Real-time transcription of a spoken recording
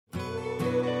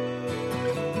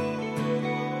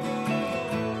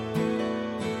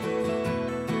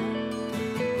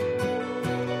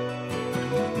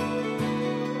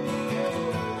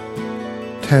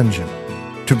tangent,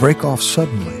 to break off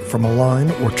suddenly from a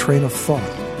line or train of thought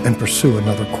and pursue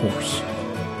another course.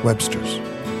 Webster's.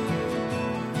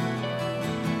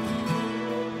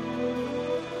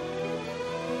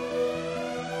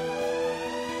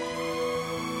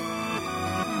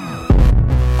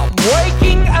 I'm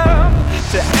waking up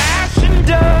to ash and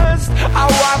dust. I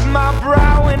wipe my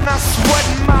brow and I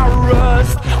sweat my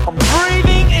rust. I'm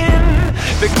breathing in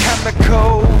the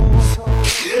chemicals.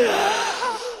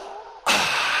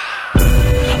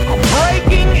 I'm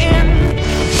breaking in,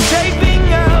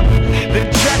 shaping up,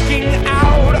 then checking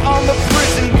out on the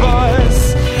prison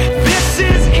bus. This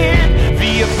is it,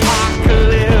 the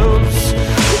apocalypse.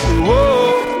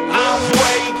 Whoa, I'm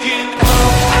waking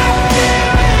up. I feel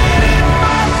it in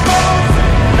my bones.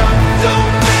 Enough to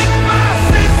make my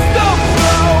system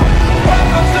blow.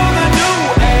 Welcome to the new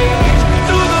age,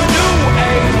 to the new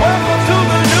age. Welcome to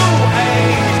the new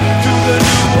age, to the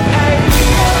new age.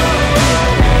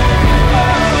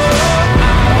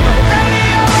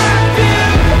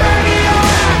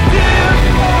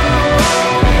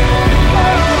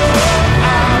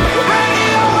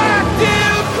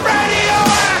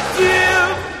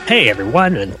 Hey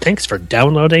everyone, and thanks for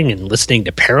downloading and listening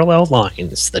to Parallel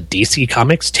Lines, the DC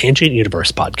Comics Tangent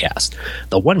Universe podcast.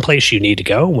 The one place you need to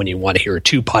go when you want to hear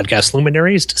two podcast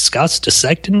luminaries discuss,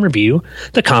 dissect, and review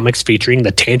the comics featuring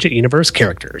the Tangent Universe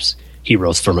characters.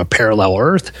 Heroes from a parallel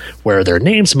Earth where their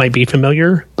names might be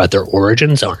familiar, but their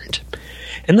origins aren't.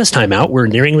 And this time out, we're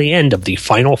nearing the end of the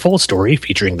final full story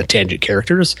featuring the Tangent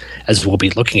characters, as we'll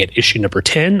be looking at issue number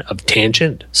 10 of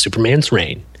Tangent, Superman's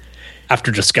Reign. After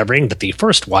discovering that the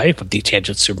first wife of the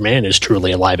Tangent Superman is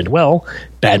truly alive and well,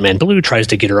 Batman Blue tries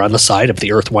to get her on the side of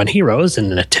the Earth 1 heroes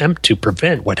in an attempt to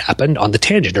prevent what happened on the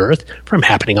Tangent Earth from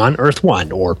happening on Earth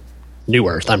 1, or New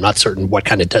Earth. I'm not certain what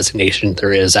kind of designation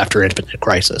there is after Infinite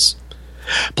Crisis.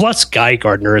 Plus, Guy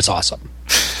Gardner is awesome.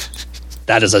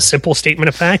 That is a simple statement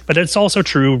of fact, but it's also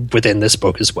true within this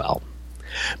book as well.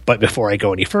 But before I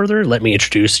go any further, let me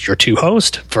introduce your two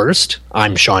hosts. First,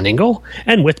 I'm Sean Engel,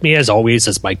 and with me as always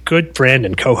is my good friend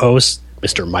and co-host,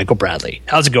 Mr. Michael Bradley.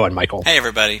 How's it going, Michael? Hey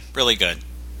everybody, really good.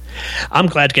 I'm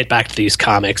glad to get back to these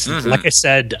comics. Like I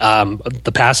said,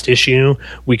 the past issue,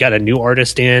 we got a new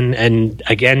artist in, and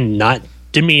again, not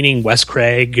demeaning Wes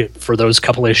Craig for those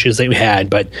couple issues that we had,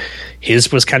 but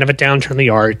his was kind of a downturn in the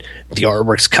art. The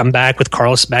artwork's come back with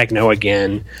Carlos Magno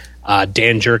again.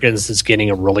 Dan Jurgens is getting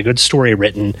a really good story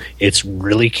written. It's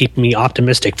really keeping me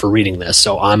optimistic for reading this.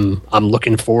 So I'm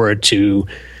looking forward to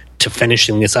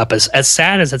finishing this up. As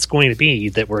sad as it's going to be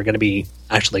that we're going to be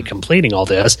actually completing all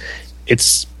this,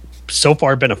 it's so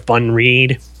far been a fun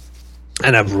read,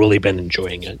 and I've really been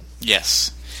enjoying it.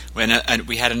 Yes.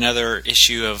 We had another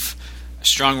issue of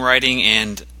strong writing,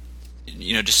 and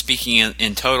just speaking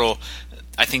in total,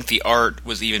 I think the art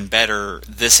was even better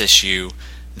this issue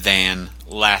than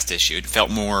last issue. It felt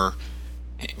more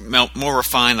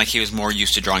refined, like he was more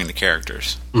used to drawing the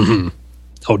characters. Mm-hmm.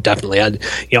 Oh, definitely.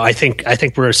 I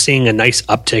think we're seeing a nice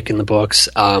uptick in the books,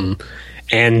 and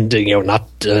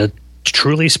not to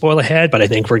truly spoil ahead, but I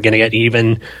think we're going to get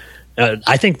even.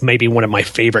 I think maybe one of my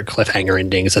favorite cliffhanger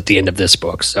endings at the end of this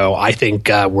book. So I think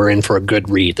we're in for a good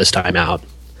read this time out.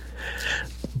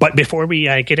 But before we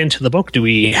get into the book, do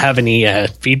we have any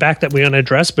feedback that we want to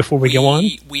address before we go on?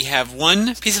 We have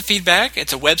one piece of feedback.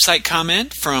 It's a website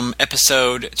comment from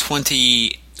episode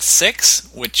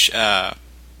 26, which I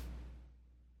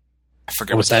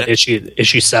forget. Was that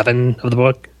issue 7 of the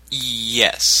book?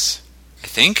 Yes, I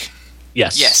think.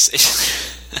 Yes.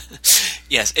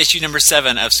 Yes, issue number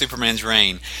 7 of Superman's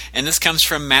Reign. And this comes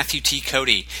from Matthew T.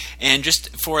 Cody. And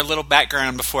just for a little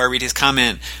background before I read his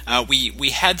comment, we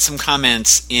had some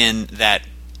comments in that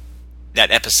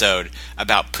episode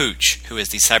about Pooch, who is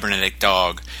the cybernetic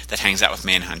dog that hangs out with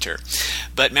Manhunter.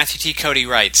 But Matthew T. Cody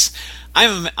writes,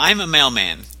 I'm a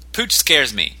mailman. Pooch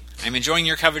scares me. I'm enjoying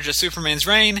your coverage of Superman's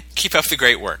Reign. Keep up the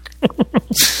great work.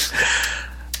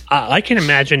 I can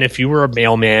imagine if you were a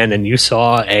mailman and you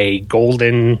saw a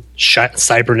golden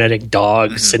cybernetic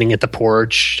dog sitting at the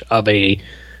porch of a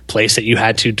place that you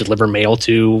had to deliver mail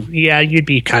to, you'd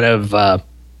be kind of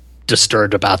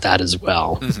disturbed about that as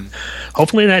well. Mm-hmm.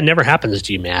 Hopefully that never happens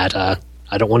to you, Matt.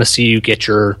 I don't want to see you get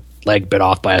your leg bit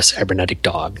off by a cybernetic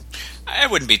dog. I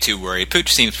wouldn't be too worried.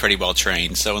 Pooch seems pretty well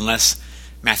trained, so unless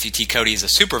Matthew T. Cody is a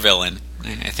supervillain,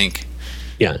 I think...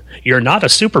 Yeah, you're not a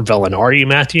supervillain, are you,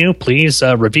 Matthew? Please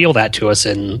reveal that to us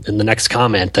in the next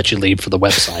comment that you leave for the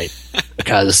website,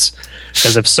 because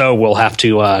if so, we'll have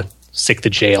to stick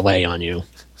the JLA on you,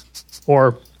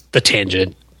 or the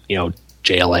Tangent,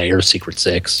 JLA or Secret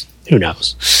 6. Who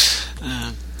knows?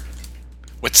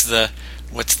 What's the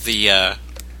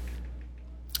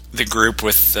the group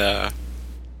with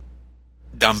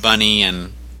Dumb Bunny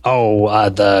and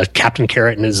the Captain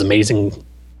Carrot and his amazing.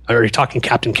 Are you talking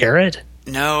Captain Carrot?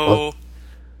 No,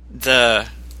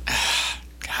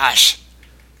 gosh.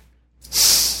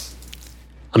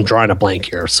 I'm drawing a blank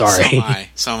here. Sorry.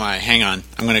 So am I. Hang on.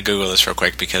 I'm going to Google this real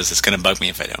quick because it's going to bug me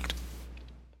if I don't.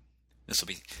 This will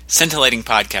be scintillating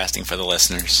podcasting for the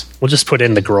listeners. We'll just put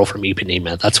in the girl from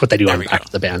Ipanema. That's what they do There on we Back go.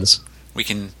 to the Bands. We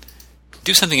can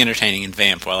do something entertaining and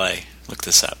vamp while I look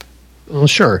this up. Well,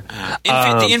 sure.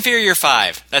 The Inferior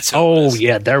Five. That's who it Oh, was.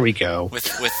 yeah, there we go. With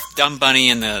Dumb Bunny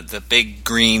and the big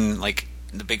green, like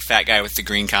the big fat guy with the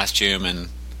green costume. And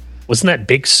Wasn't that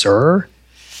Big Sur?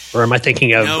 Or am I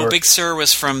thinking of... no, Big Sur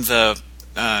was from the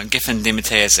Giffen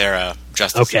DeMatteis era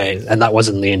Justice Okay, League. and that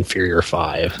wasn't the Inferior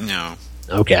Five. No.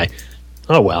 Okay.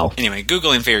 Oh, well. Anyway,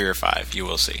 Google Inferior Five. You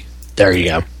will see. There you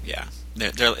go. Yeah.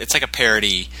 It's like a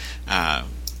parody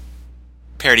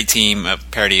team, a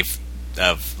parody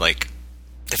of like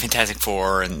the Fantastic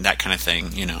Four and that kind of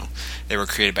thing. You know, they were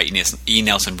created by E.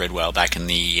 Nelson Bridwell back in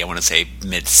the, I want to say,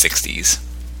 mid-'60s.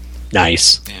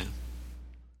 Nice. Yeah.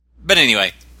 But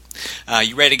anyway,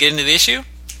 you ready to get into the issue?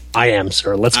 I am,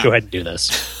 sir. Let's go ahead and do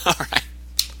this. All right.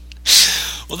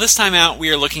 Well, this time out, we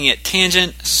are looking at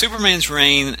Tangent, Superman's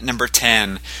Reign, number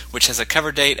 10, which has a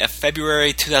cover date of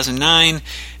February 2009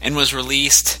 and was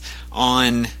released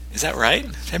on... Is that right?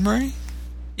 February?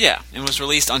 Yeah, and was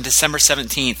released on December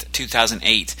 17th,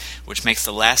 2008, which makes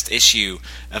the last issue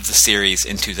of the series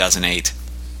in 2008.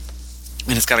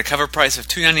 And it's got a cover price of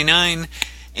 $2.99,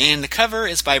 and the cover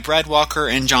is by Brad Walker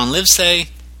and John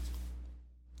Livesey.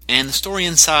 And the story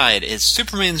inside is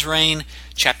Superman's Reign,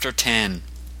 Chapter 10.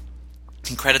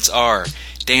 And credits are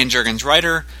Dan Jurgens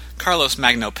writer, Carlos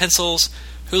Magno pencils,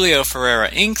 Julio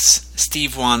Ferreira inks,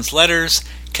 Steve Wands letters,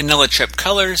 Canilla Tripp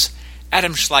colors,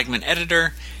 Adam Schlagman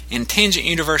editor, and Tangent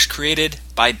Universe created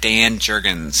by Dan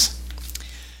Jurgens.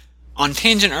 On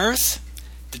Tangent Earth,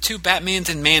 the two Batmans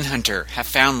and Manhunter have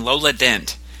found Lola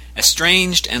Dent,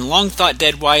 estranged and long-thought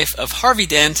dead wife of Harvey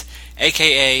Dent,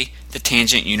 a.k.a. the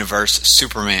Tangent Universe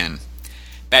Superman.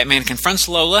 Batman confronts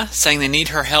Lola, saying they need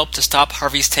her help to stop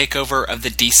Harvey's takeover of the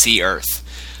DC Earth.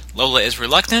 Lola is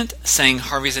reluctant, saying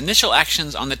Harvey's initial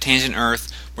actions on the Tangent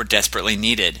Earth were desperately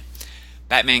needed.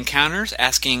 Batman counters,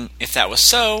 asking if that was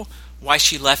so, why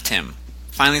she left him,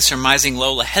 finally surmising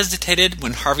Lola hesitated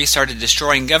when Harvey started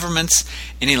destroying governments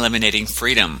and eliminating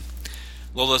freedom.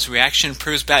 Lola's reaction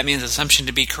proves Batman's assumption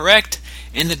to be correct,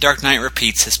 and the Dark Knight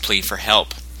repeats his plea for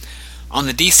help. On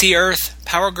the DC Earth,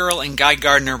 Power Girl and Guy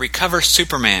Gardner recover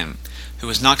Superman, who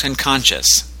was knocked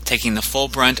unconscious, taking the full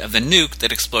brunt of the nuke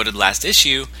that exploded last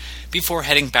issue, before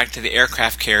heading back to the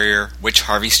aircraft carrier which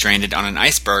Harvey stranded on an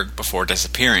iceberg before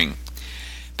disappearing.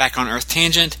 Back on Earth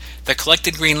Tangent, the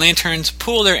collected Green Lanterns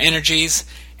pool their energies,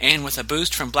 and with a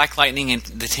boost from Black Lightning and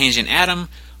the Tangent Atom,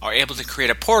 are able to create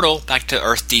a portal back to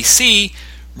Earth DC,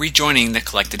 rejoining the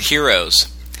collected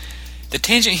heroes. The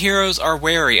Tangent heroes are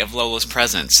wary of Lola's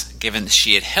presence, given that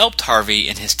she had helped Harvey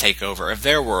in his takeover of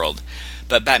their world,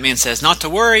 but Batman says not to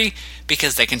worry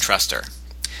because they can trust her.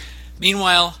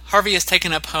 Meanwhile, Harvey is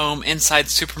taken up home inside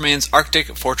Superman's Arctic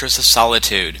Fortress of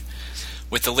Solitude.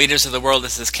 With the leaders of the world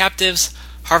as his captives,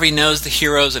 Harvey knows the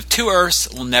heroes of two Earths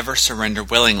will never surrender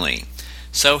willingly.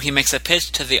 So he makes a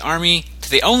pitch to the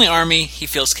only army he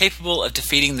feels capable of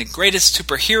defeating the greatest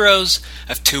superheroes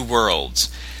of two worlds,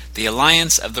 the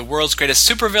alliance of the world's greatest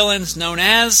supervillains known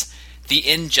as the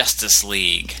Injustice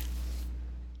League.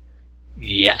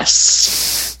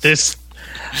 Yes.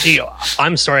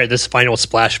 I'm sorry, this final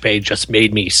splash page just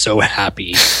made me so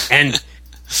happy. And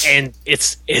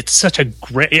it's such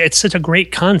a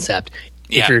great concept.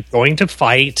 Yeah. If you're going to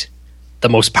fight the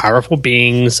most powerful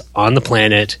beings on the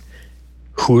planet,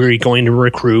 who are you going to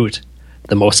recruit?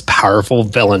 The most powerful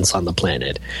villains on the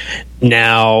planet.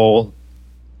 Now,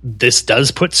 this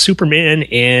does put Superman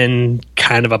in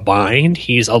kind of a bind.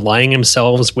 He's aligning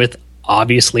himself with,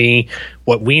 obviously,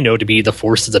 what we know to be the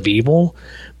forces of evil.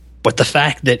 But the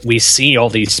fact that we see all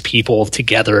these people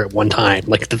together at one time,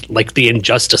 like the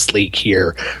Injustice League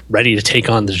here, ready to take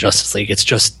on the Justice League,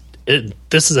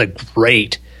 this is a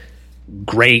great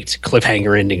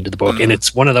cliffhanger ending to the book. And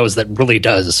it's one of those that really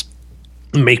does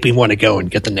make me want to go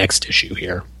and get the next issue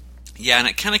here. Yeah, and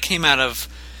it kind of came out of...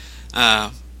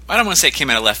 I don't want to say it came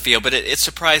out of left field, but it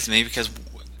surprised me because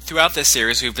throughout this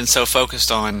series we've been so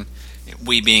focused on,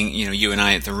 we being, you and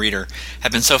I, the reader,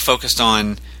 have been so focused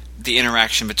on the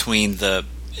interaction between the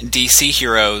DC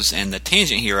heroes and the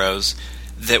Tangent heroes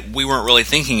that we weren't really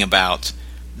thinking about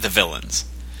the villains.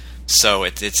 So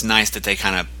it's nice that they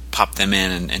kind of popped them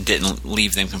in and didn't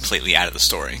leave them completely out of the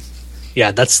story.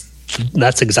 Yeah, that's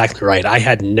exactly right. I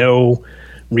had no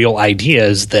real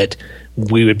ideas that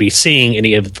we would be seeing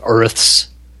any of Earth's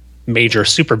major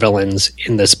supervillains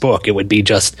in this book. It would be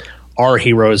just our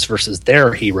heroes versus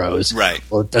their heroes, right?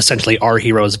 Or essentially our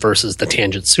heroes versus the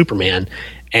Tangent Superman.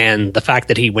 And the fact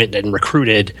that he went and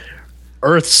recruited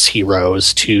Earth's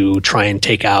heroes to try and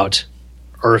take out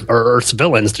Earth's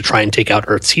villains to try and take out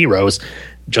Earth's heroes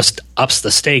just ups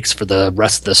the stakes for the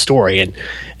rest of the story.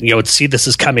 And see, this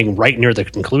is coming right near the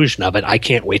conclusion of it. I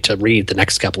can't wait to read the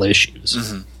next couple of issues.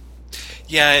 Mm-hmm.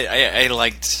 Yeah, I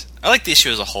liked the issue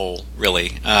as a whole,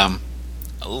 really.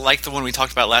 Like the one we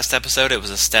talked about last episode, it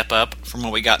was a step up from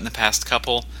what we got in the past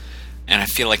couple, and I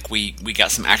feel like we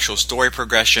got some actual story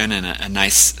progression and a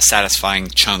nice, satisfying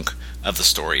chunk of the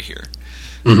story here.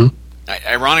 Mm-hmm.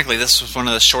 Ironically, this was one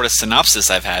of the shortest synopses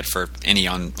I've had for any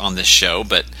on this show,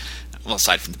 but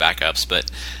aside from the backups.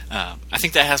 But I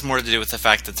think that has more to do with the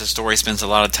fact that the story spends a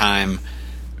lot of time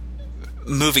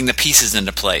moving the pieces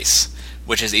into place,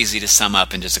 which is easy to sum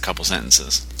up in just a couple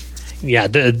sentences. Yeah,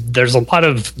 there's a lot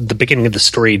of the beginning of the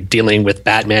story dealing with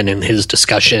Batman and his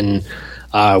discussion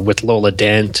with Lola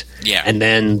Dent, and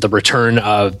then the return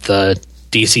of the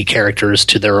DC characters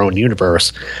to their own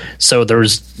universe. So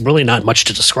there's really not much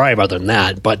to describe other than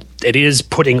that, but it is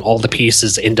putting all the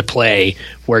pieces into play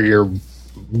where you're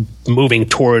moving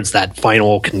towards that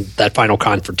final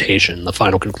confrontation, the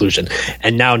final conclusion.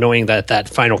 And now knowing that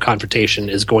final confrontation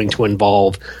is going to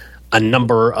involve a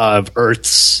number of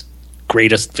Earth's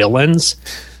greatest villains,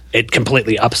 it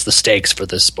completely ups the stakes for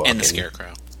this book. And the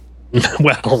Scarecrow.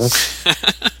 Well,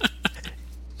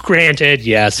 granted,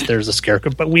 yes, there's a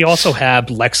Scarecrow, but we also have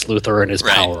Lex Luthor and his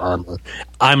power armor.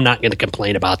 I'm not going to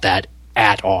complain about that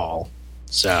at all.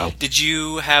 So, did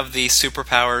you have the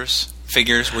superpowers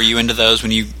figures? Were you into those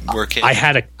when you were a kid? I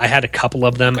had a couple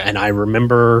of them, and I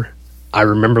remember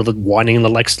wanting the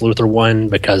Lex Luthor one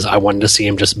because I wanted to see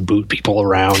him just boot people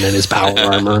around in his power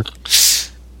armor.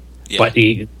 Yeah. But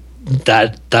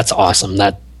that's awesome.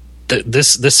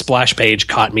 This splash page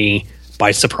caught me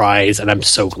by surprise, and I'm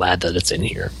so glad that it's in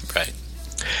here. Right.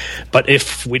 But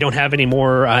if we don't have any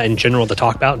more in general to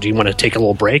talk about, do you want to take a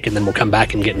little break and then we'll come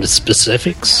back and get into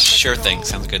specifics? Sure thing.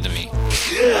 Sounds good to me.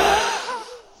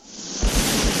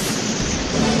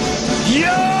 Yo,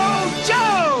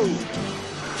 Joe!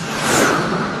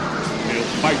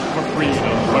 He'll fight for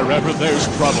freedom wherever there's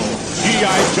trouble.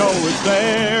 G.I. Joe is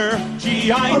there.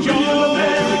 G.I. Joe,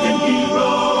 American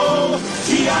hero.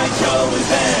 G.I. Joe is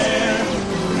there.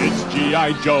 It's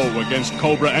G.I. Joe against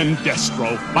Cobra and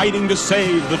Destro, fighting to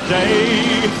save the day.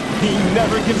 He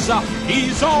never gives up.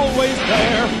 He's always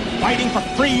there, fighting for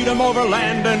freedom over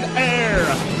land and air.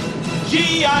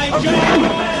 G.I. Joe,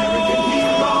 American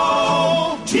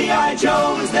hero. G.I.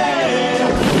 Joe is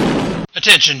there.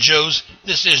 Attention, Joes.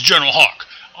 This is General Hawk.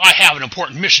 I have an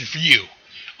important mission for you.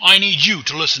 I need you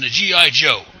to listen to G.I.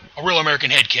 Joe, a Real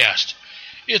American Headcast.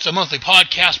 It's a monthly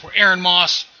podcast where Aaron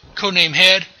Moss, codename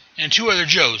Head, and two other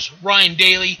Joes, Ryan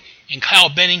Daly and Kyle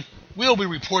Benning, will be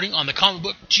reporting on the comic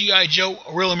book G.I. Joe,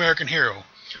 a Real American Hero.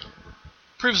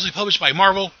 Previously published by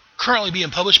Marvel, currently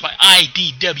being published by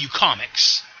IDW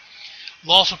Comics.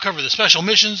 We'll also cover the special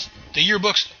missions, the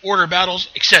yearbooks, order battles,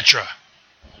 etc.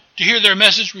 To hear their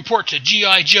message, report to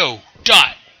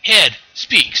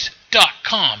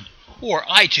gijoe.headspeaks.com or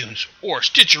iTunes or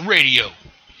Stitcher Radio.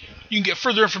 You can get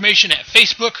further information at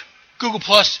Facebook, Google+,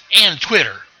 and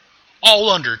Twitter.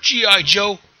 All under G.I.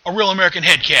 Joe, a Real American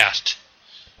Headcast.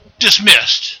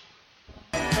 Dismissed.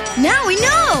 Now we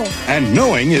know! And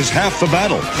knowing is half the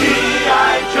battle.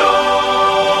 G.I.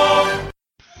 Joe!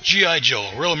 G.I.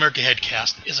 Joe, a Real American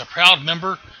Headcast, is a proud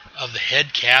member of the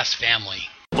Headcast family.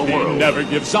 The world never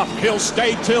gives up. He'll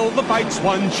stay till the fight's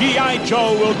won. G.I.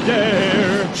 Joe will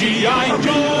dare. G.I.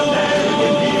 Joe,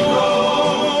 American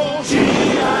hero.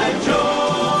 G.I. Joe.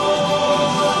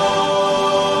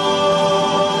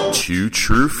 Two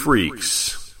True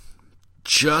Freaks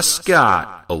just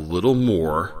got a little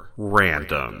more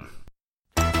random.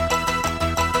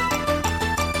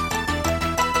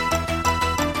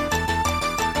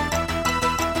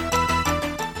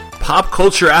 Pop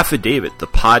Culture Affidavit, the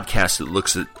podcast that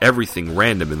looks at everything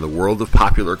random in the world of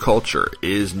popular culture,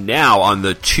 is now on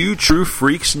the Two True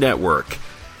Freaks network.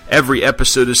 Every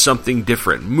episode is something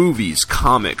different. Movies,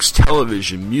 comics,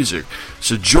 television, music.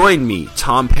 So join me,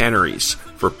 Tom Paneris,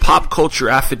 for Pop Culture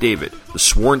Affidavit, the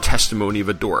sworn testimony of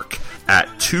a dork, at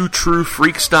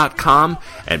twotruefreaks.com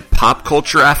and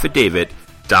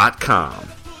popcultureaffidavit.com.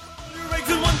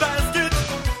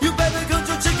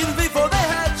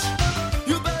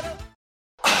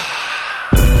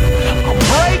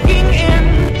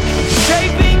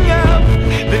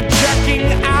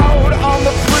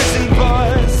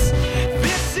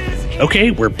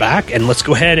 Okay, we're back, and let's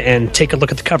go ahead and take a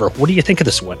look at the cover. What do you think of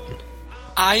this one?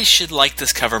 I should like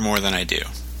this cover more than I do.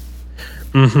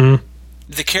 Mm-hmm.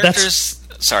 The characters...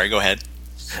 Sorry, go ahead.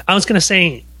 I was going to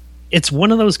say, it's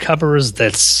one of those covers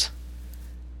that's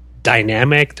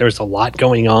dynamic. There's a lot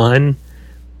going on,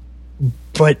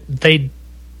 but they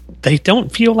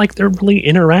don't feel like they're really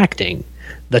interacting.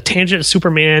 The Tangent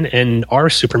Superman and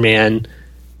our Superman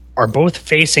are both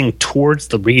facing towards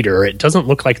the reader. It doesn't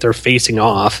look like they're facing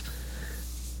off.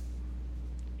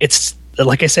 It's,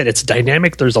 like I said, it's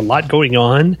dynamic. There's a lot going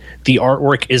on. The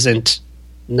artwork isn't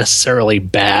necessarily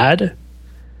bad,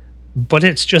 but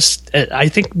it's just, I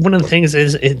think one of the things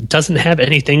is it doesn't have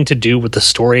anything to do with the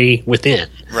story within.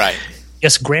 Right.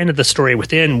 Yes, granted, the story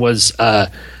within was a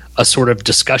sort of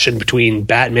discussion between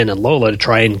Batman and Lola to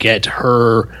try and get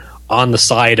her on the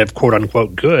side of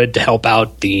quote-unquote good to help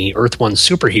out the Earth One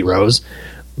superheroes,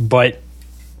 but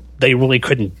they really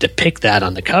couldn't depict that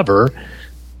on the cover.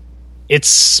 It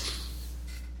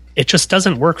just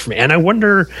doesn't work for me. And I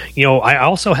wonder, I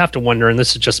also have to wonder, and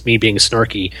this is just me being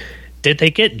snarky, did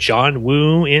they get John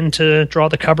Woo in to draw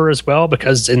the cover as well?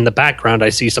 Because in the background I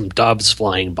see some doves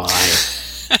flying by.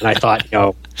 And I thought,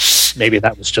 maybe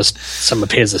that was just some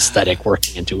of his aesthetic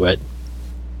working into it.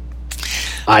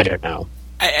 I don't know.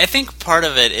 I think part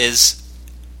of it is,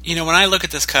 when I look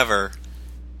at this cover,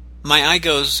 my eye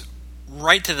goes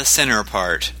right to the center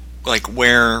part, like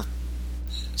where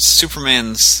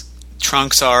Superman's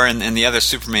trunks are and the other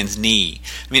Superman's knee.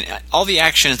 I mean, all the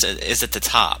action is at the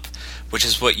top, which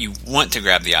is what you want to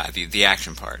grab the eye, the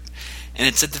action part. And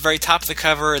it's at the very top of the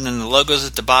cover, and then the logo's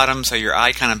at the bottom, so your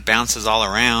eye kind of bounces all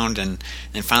around and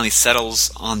finally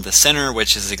settles on the center,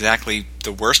 which is exactly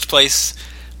the worst place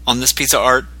on this piece of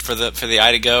art for the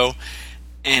eye to go.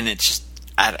 And it's just,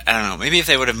 I don't know, maybe if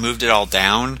they would have moved it all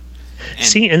down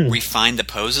and refined the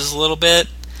poses a little bit.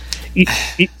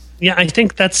 Yeah, I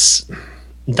think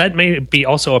that may be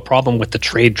also a problem with the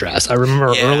trade dress. I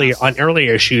remember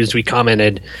earlier issues we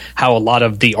commented how a lot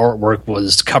of the artwork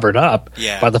was covered up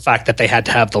by the fact that they had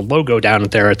to have the logo down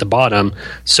there at the bottom,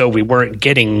 so we weren't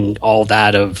getting all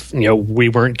that we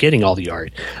weren't getting all the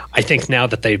art. I think now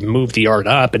that they've moved the art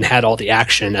up and had all the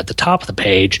action at the top of the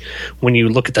page, when you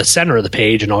look at the center of the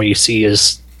page and all you see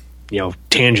is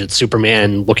Tangent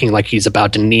Superman looking like he's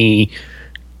about to knee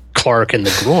Clark in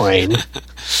the groin,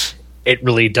 it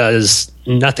really does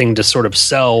nothing to sort of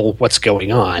sell what's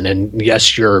going on. And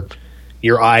yes, your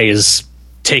eye is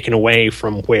taken away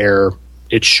from where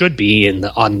it should be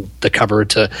on the cover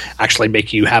to actually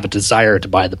make you have a desire to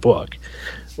buy the book.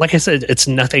 Like I said, there's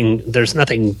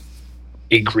nothing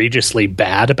egregiously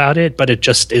bad about it, but it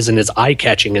just isn't as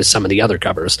eye-catching as some of the other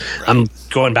covers. Right. I'm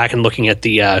going back and looking at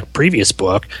the previous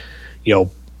book,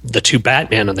 the two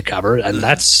Batman on the cover, and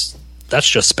that's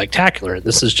just spectacular.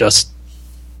 This is just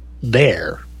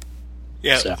there.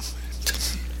 Yeah. So.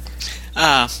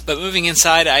 But moving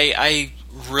inside, I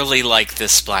really like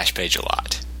this splash page a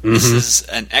lot. Mm-hmm. This is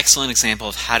an excellent example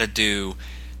of how to do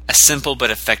a simple but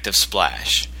effective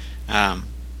splash.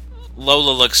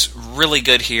 Lola looks really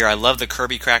good here. I love the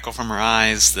Kirby crackle from her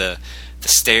eyes, the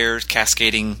stairs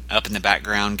cascading up in the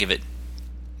background give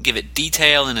it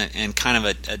detail and kind of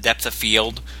a depth of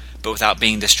field, but without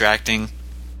being distracting.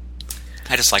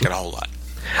 I just like it a whole lot.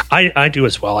 I do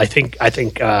as well. I think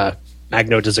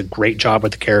Magno does a great job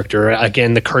with the character.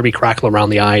 Again, the Kirby crackle around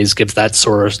the eyes gives that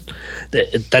sort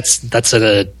of that's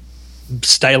a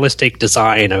stylistic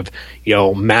design of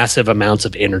massive amounts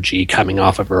of energy coming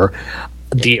off of her.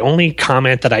 The only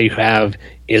comment that I have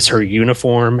is her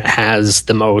uniform has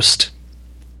the most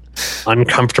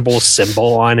uncomfortable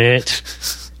symbol on it.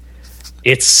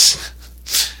 It's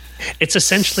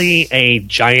essentially a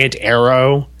giant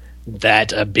arrow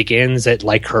that begins at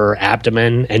like her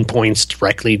abdomen and points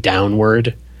directly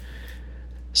downward.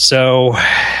 So,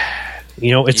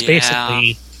 it's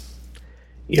basically,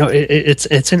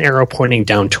 it's an arrow pointing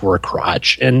down to her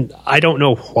crotch. And I don't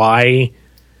know why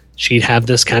she'd have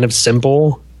this kind of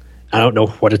symbol. I don't know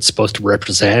what it's supposed to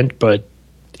represent, but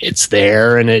it's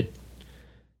there, and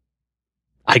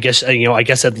I guess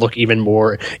it'd look even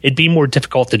more. It'd be more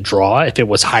difficult to draw if it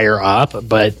was higher up,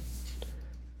 but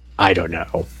I don't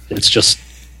know. It's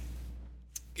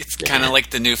kind of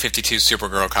like the new 52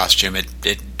 Supergirl costume.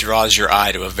 It draws your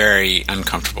eye to a very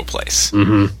uncomfortable place.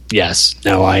 Mm-hmm. Yes.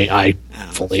 No, I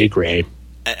fully agree.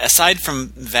 Aside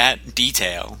from that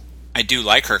detail, I do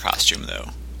like her costume,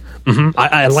 though. Mm-hmm.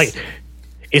 I like.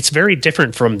 it's very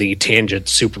different from the Tangent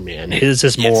Superman. His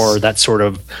is more that sort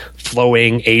of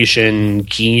flowing Asian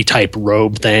gi type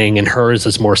robe thing, and hers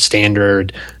is more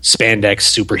standard spandex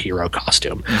superhero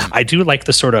costume. I do like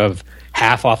the sort of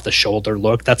half off the shoulder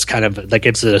look. That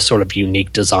gives it a sort of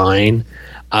unique design.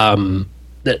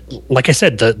 Like I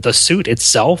said, the suit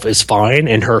itself is fine,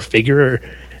 and her figure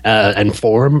and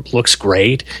form looks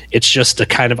great. It's just a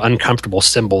kind of uncomfortable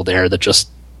symbol there that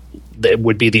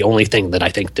would be the only thing that I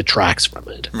think detracts from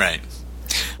it. Right.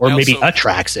 Or maybe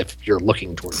attracts if you're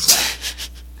looking towards that.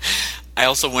 I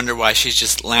also wonder why she's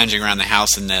just lounging around the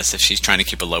house in this if she's trying to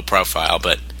keep a low profile,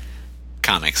 but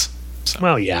comics. So.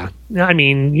 Well, yeah. I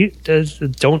mean,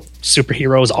 don't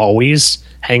superheroes always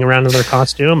hang around in their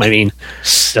costume? I mean,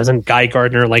 doesn't Guy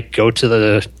Gardner go to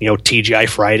the TGI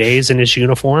Fridays in his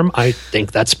uniform? I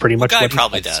think that's pretty much Guy what he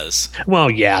probably does.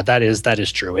 Well, yeah, that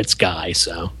is true. It's Guy,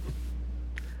 so.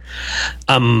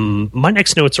 My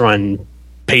next notes are on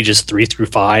pages 3 through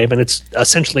 5, and it's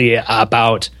essentially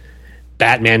about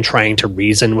Batman trying to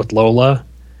reason with Lola.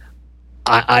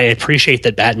 I appreciate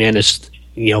that Batman is,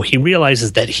 he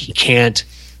realizes that he can't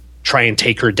try and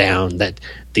take her down, that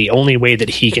the only way that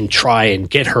he can try and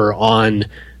get her on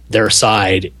their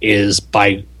side is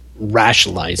by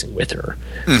rationalizing with her.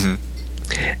 Mm-hmm.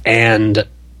 And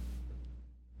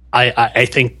I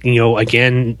think,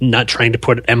 again, not trying to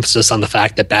put emphasis on the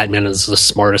fact that Batman is the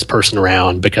smartest person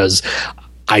around, because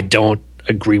I don't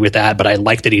agree with that, but I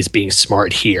like that he's being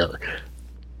smart here.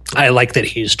 I like that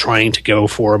he's trying to go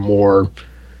for a more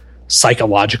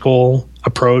psychological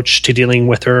approach to dealing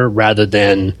with her rather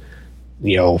than,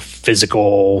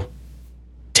 physical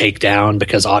takedown,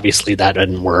 because obviously that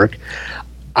doesn't work.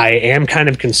 I am kind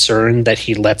of concerned that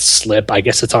he lets slip, I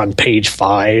guess it's on page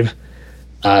 5,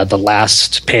 the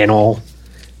last panel,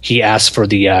 he asks for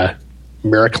the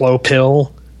Miraclo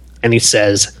pill, and he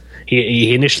says,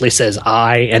 he initially says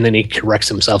I, and then he corrects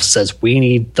himself, says we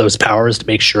need those powers to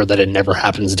make sure that it never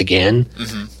happens again.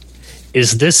 Mm-hmm.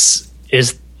 If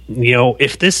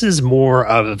this is more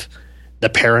of the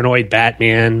paranoid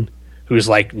Batman who's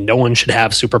like, no one should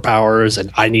have superpowers and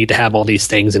I need to have all these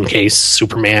things in case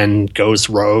Superman goes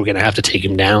rogue and I have to take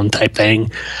him down type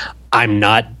thing, I'm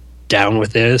not down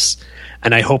with this.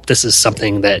 And I hope this is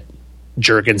something that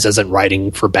Jurgens isn't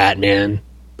writing for Batman,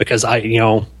 because I've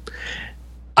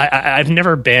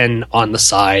never been on the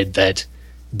side that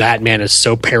Batman is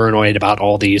so paranoid about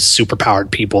all these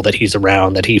superpowered people that he's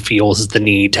around that he feels the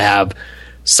need to have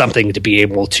something to be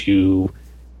able to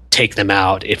take them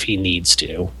out if he needs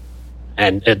to.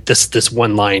 And this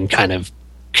one line kind of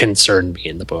concerned me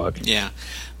in the book. Yeah,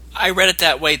 I read it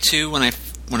that way too when I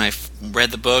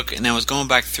read the book, and I was going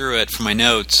back through it for my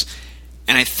notes,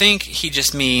 and I think he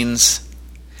just means,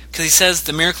 because he says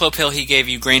the Miraclo pill he gave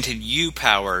you granted you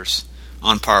powers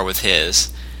on par with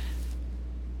his,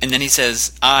 and then he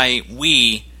says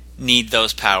we need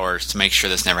those powers to make sure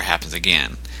this never happens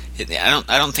again. I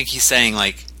don't think he's saying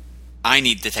like I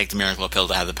need to take the Miraclo pill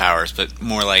to have the powers, but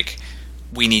more like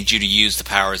we need you to use the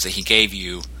powers that he gave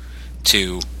you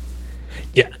to.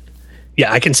 Yeah,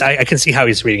 I can see how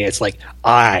he's reading it. It's like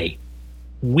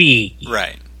we,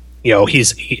 right?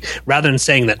 He rather than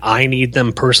saying that I need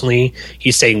them personally,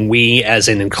 he's saying we, as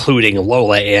in including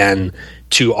Lola in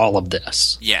to all of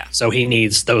this. Yeah. So he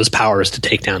needs those powers to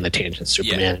take down the Tangent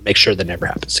Superman and make sure that never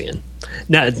happens again.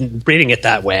 Now, reading it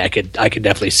that way, I could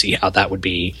definitely see how that would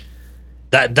be.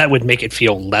 That would make it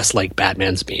feel less like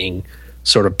Batman's being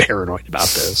sort of paranoid about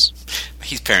this.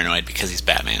 He's paranoid because he's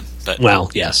Batman. But well,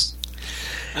 yes.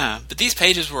 But these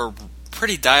pages were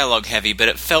pretty dialogue heavy, but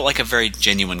it felt like a very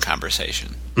genuine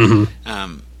conversation.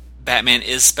 Mm-hmm. Batman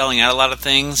is spelling out a lot of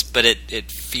things, but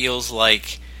it feels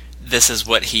like this is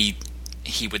what he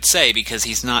would say, because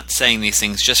he's not saying these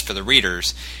things just for the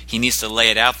readers. He needs to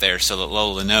lay it out there so that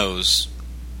Lola knows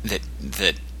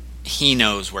that he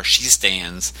knows where she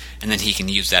stands, and then he can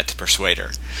use that to persuade her.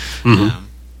 Mm-hmm.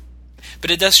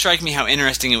 But it does strike me how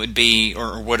interesting it would be,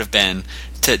 or would have been,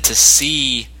 to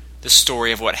see the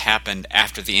story of what happened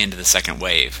after the end of the second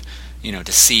wave.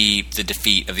 To see the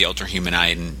defeat of the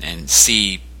Ultra-Humanite and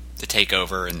see the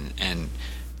takeover and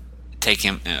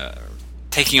taking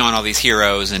on all these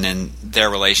heroes, and then their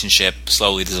relationship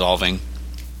slowly dissolving.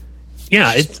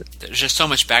 Yeah, there's just so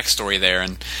much backstory there,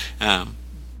 and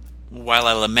while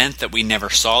I lament that we never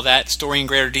saw that story in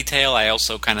greater detail, I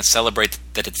also kind of celebrate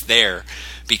that it's there,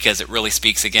 because it really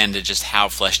speaks again to just how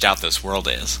fleshed out this world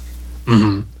is.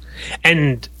 Mm-hmm.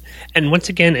 And once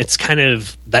again, it's kind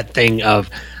of that thing of,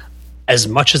 as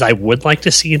much as I would like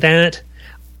to see that,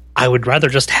 I would rather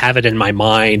just have it in my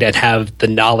mind and have the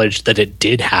knowledge that it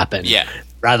did happen,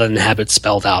 rather than have it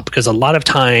spelled out. Because a lot of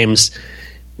times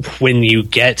when you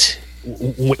get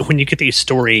when you get these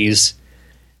stories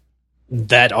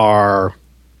that are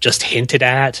just hinted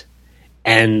at,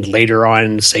 and later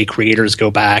on, say, creators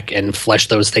go back and flesh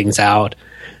those things out,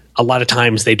 a lot of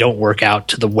times they don't work out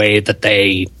to the way that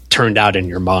they turned out in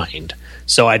your mind.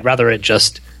 So I'd rather it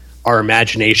just, our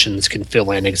imaginations can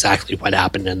fill in exactly what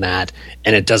happened in that,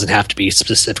 and it doesn't have to be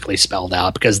specifically spelled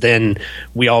out, because then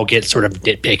we all get sort of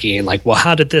nitpicky and like, well,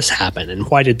 how did this happen and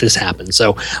why did this happen?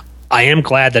 So I am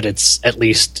glad that it's at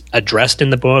least addressed in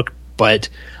the book, but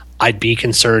I'd be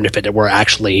concerned if it were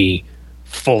actually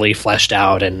fully fleshed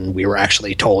out and we were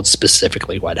actually told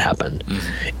specifically what happened.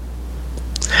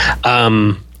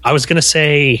 I was going to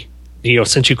say,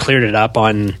 since you cleared it up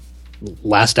on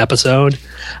last episode,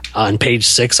 on page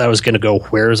 6, I was going to go,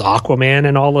 where's Aquaman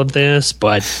in all of this?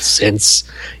 But since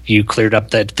you cleared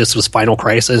up that this was Final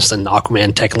Crisis and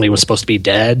Aquaman technically was supposed to be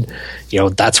dead,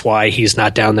 that's why he's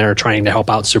not down there trying to help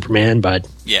out Superman. But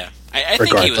yeah, I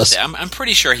think he was dead. I'm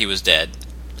pretty sure he was dead.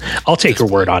 I'll take your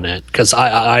word on it, because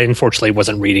I unfortunately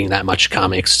wasn't reading that much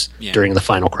comics during the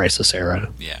Final Crisis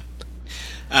era. Yeah.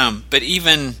 But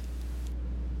even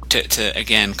to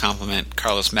again compliment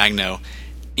Carlos Magno,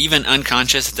 even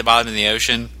unconscious at the bottom of the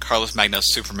ocean, Carlos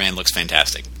Magno's Superman looks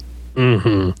fantastic.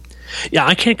 Mm-hmm. Yeah,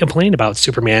 I can't complain about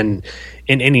Superman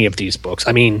in any of these books.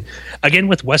 I mean, again,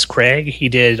 with Wes Craig, he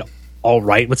did all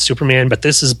right with Superman, but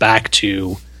this is back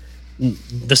to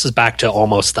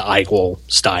almost the Eigel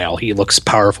style. He looks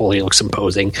powerful. He looks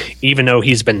imposing. Even though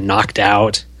he's been knocked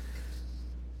out,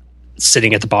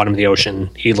 sitting at the bottom of the ocean,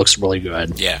 he looks really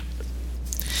good. Yeah.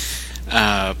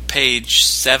 Page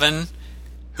 7.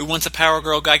 Who wants a Power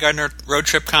Girl Guy Gardner road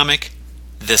trip comic?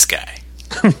 This guy.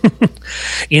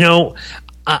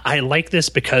 I like this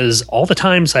because all the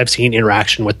times I've seen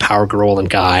interaction with Power Girl and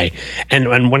Guy,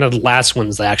 and one of the last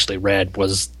ones I actually read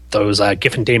was those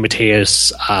Giffen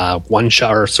DeMatteis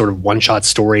one-shot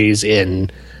stories in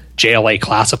JLA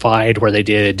Classified, where they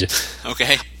did.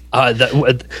 Okay.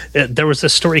 There was a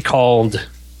story called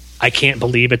 "I Can't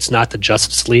Believe It's Not the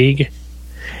Justice League,"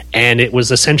 and it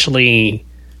was essentially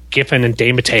Giffen and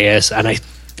DeMatteis, and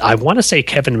I want to say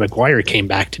Kevin Maguire came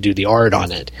back to do the art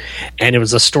on it, and it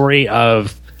was a story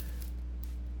of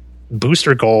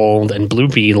Booster Gold and Blue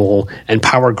Beetle and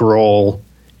Power Girl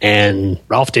and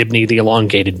Ralph Dibny, the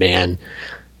Elongated Man,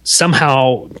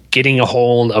 somehow getting a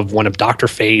hold of one of Dr.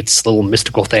 Fate's little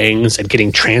mystical things and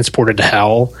getting transported to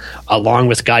hell, along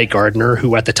with Guy Gardner,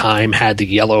 who at the time had the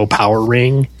yellow power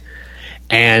ring,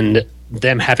 and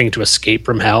them having to escape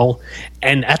from hell.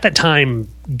 And at that time,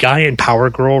 Guy and Power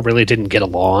Girl really didn't get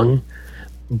along,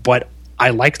 but I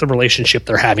like the relationship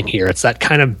they're having here. It's that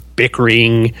kind of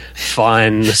bickering,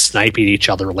 fun, sniping at each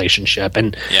other relationship.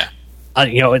 And yeah.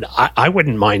 I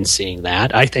wouldn't mind seeing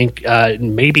that. I think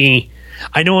maybe,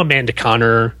 I know Amanda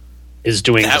Conner is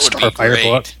doing the Starfire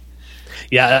book.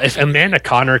 Yeah, if Amanda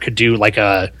Conner could do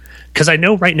because I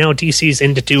know right now DC's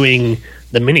into doing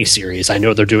the miniseries. I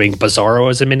know they're doing Bizarro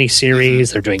as a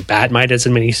miniseries. They're doing Batmite as a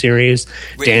miniseries.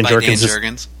 Dan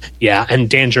Jurgens. Yeah, and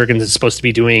Dan Jurgens is supposed to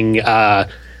be doing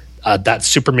that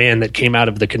Superman that came out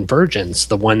of the Convergence,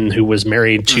 the one who was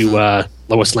married to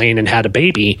Lois Lane and had a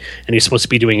baby, and he's supposed to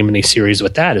be doing a miniseries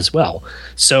with that as well.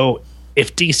 So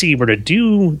if DC were to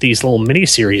do these little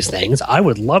miniseries things, I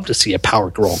would love to see a Power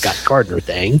Girl Guy Gardner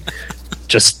thing.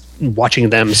 Just watching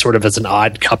them sort of as an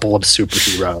odd couple of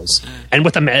superheroes. And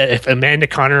with if Amanda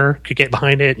Conner could get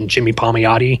behind it and Jimmy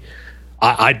Palmiotti,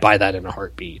 I'd buy that in a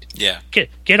heartbeat. Yeah.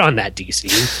 Get on that,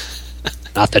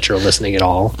 DC. Not that you're listening at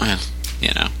all.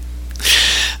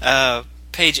 Well,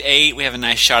 page 8, we have a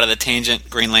nice shot of the Tangent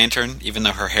Green Lantern, even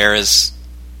though her hair is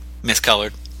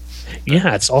miscolored.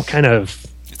 Yeah, it's all kind of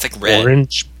it's like red,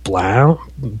 orange,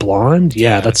 blonde.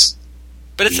 Yeah, that's.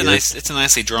 But it's weird. a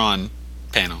nicely drawn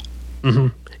panel. Mm-hmm.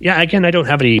 Yeah, again, I don't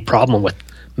have any problem with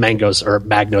Magno's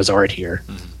art here.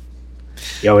 Mm-hmm.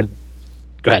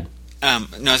 Go ahead. No, I was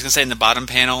going to say in the bottom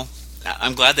panel,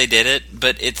 I'm glad they did it,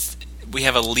 but we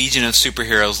have a Legion of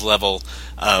Superheroes level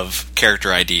of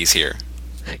character IDs here.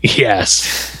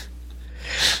 Yes.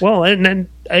 Well, and then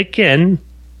again,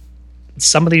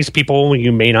 some of these people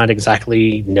you may not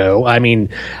exactly know. I mean,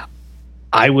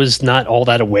 I was not all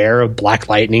that aware of Black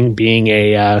Lightning being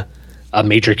a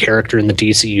major character in the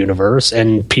DC universe,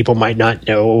 and people might not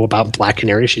know about Black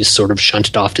Canary. She's sort of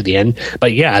shunted off to the end.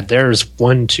 But yeah, there's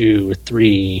 1, 2,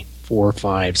 3, 4,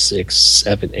 5, 6,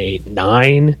 7, 8,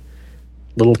 9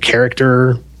 little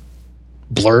character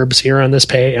blurbs here on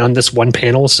this one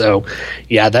panel. So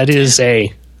yeah, that is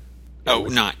a 9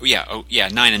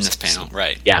 in this panel,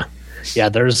 right? Yeah,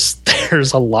 there's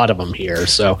a lot of them here.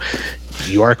 So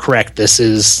you are correct. This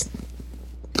is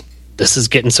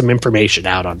getting some information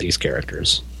out on these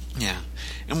characters. Yeah.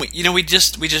 And we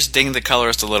just dinged the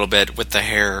colorist a little bit with the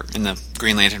hair in the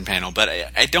Green Lantern panel, but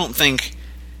I don't think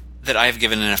that I've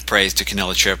given enough praise to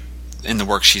Kenilla Tripp in the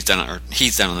work he's done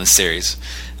on this series.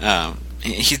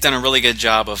 He's done a really good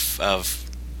job of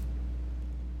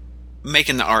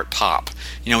making the art pop.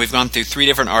 We've gone through 3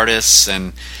 different artists,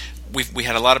 and we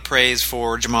had a lot of praise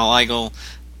for Jamal Igle,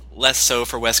 less so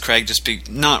for Wes Craig,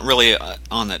 not really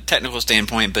on the technical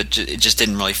standpoint, but it just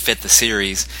didn't really fit the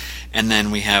series. And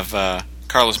then we have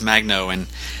Carlos Magno, and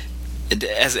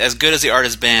as good as the art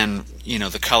has been,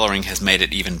 the coloring has made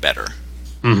it even better.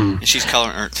 Mm-hmm. And she's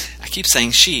coloring. I keep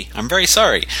saying she. I'm very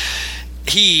sorry.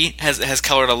 He has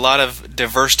colored a lot of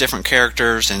diverse, different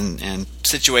characters and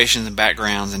situations and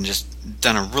backgrounds, and just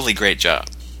done a really great job.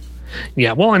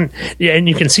 Yeah, well, and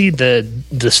you can see the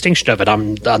distinction of it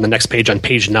on the next page, on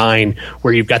page 9,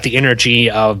 where you've got the energy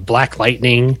of Black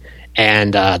Lightning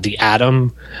and the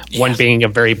Atom, one being a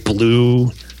very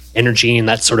blue energy and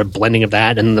that sort of blending of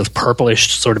that, and the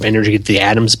purplish sort of energy the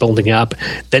Atom's building up.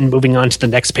 Then moving on to the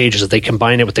next page as they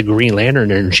combine it with the Green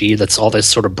Lantern energy, that's all this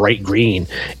sort of bright green.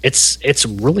 It's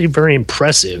really very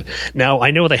impressive. Now,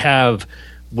 I know they have,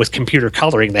 with computer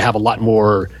coloring, they have a lot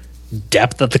more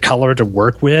depth of the color to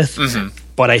work with,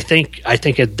 but I think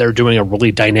they're doing a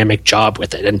really dynamic job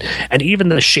with it, and even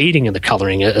the shading and the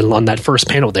coloring on that first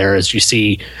panel there, as you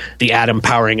see the Atom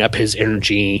powering up his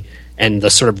energy and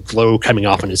the sort of glow coming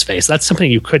off on his face. That's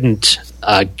something you couldn't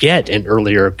get in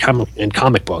earlier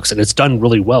comic books, and it's done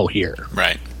really well here.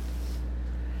 Right.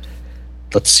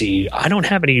 Let's see. I don't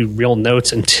have any real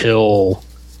notes until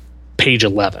page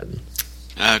 11.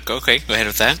 Okay, go ahead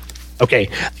with that.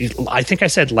 Okay, I think I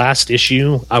said last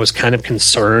issue I was kind of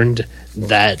concerned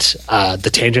that the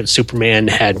Tangent Superman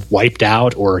had wiped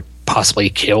out or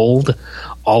possibly killed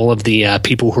all of the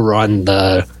people who were on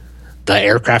the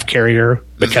aircraft carrier,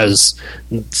 because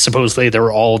supposedly they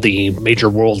were all the major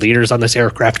world leaders on this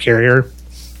aircraft carrier.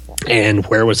 And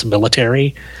where was the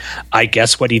military? I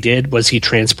guess what he did was he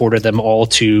transported them all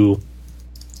to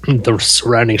the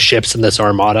surrounding ships in this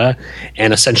armada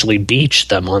and essentially beached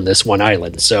them on this one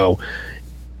island. So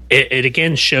it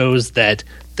again shows that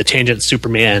the Tangent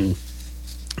Superman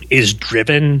is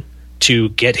driven to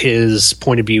get his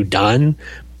point of view done,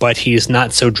 but he's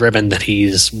not so driven that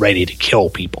he's ready to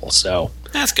kill people. So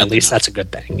that's good. At least that's a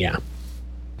good thing, yeah.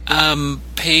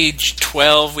 Page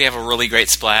 12, we have a really great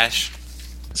splash.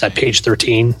 Is that page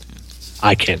 13?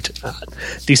 I can't.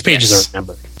 These pages are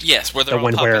numbered. Yes, where they're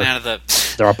all popping out of the.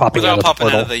 They're all popping out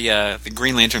of the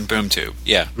Green Lantern boom tube.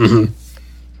 Yeah. Mm-hmm.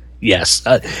 Yes.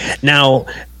 Now,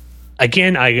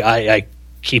 again, I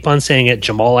keep on saying it.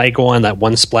 Jamal Igle on that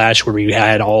one splash where you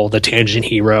had all the Tangent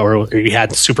hero, or you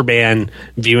had Superman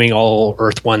viewing all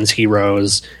Earth One's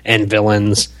heroes and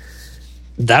villains.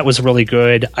 That was really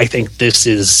good. I think this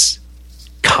is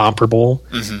comparable.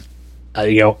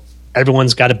 Mm-hmm.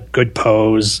 Everyone's got a good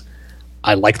pose.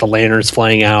 I like the lanterns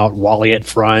flying out, Wally at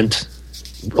front,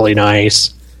 really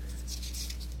nice.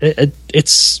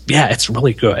 It's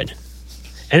really good.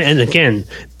 And again,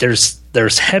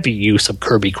 there's heavy use of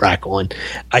Kirby Crackle, and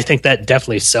I think that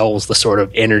definitely sells the sort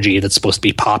of energy that's supposed to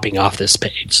be popping off this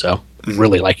page. So I'm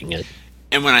really liking it.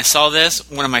 And when I saw this,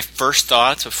 one of my first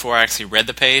thoughts before I actually read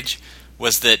the page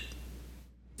was that,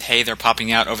 hey, they're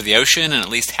popping out over the ocean, and at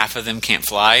least half of them can't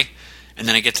fly. And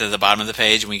then I get to the bottom of the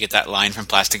page, and we get that line from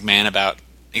Plastic Man about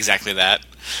exactly that.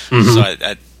 Mm-hmm.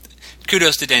 So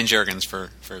kudos to Dan Jurgens for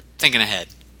thinking ahead.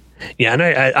 Yeah, and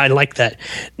I like that.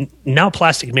 Now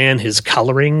Plastic Man, his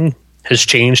coloring has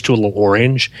changed to a little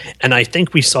orange, and I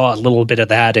think we saw a little bit of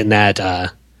that in that,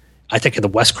 I think in the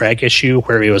Wes Craig issue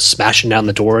where he was smashing down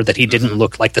the door, that he didn't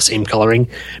look like the same coloring.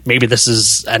 Maybe this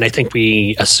is, and I think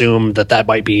we assume that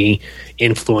might be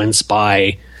influenced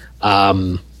by,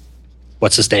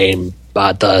 what's his name?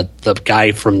 The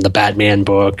guy from the Batman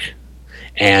book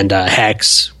and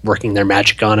Hex working their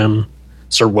magic on him,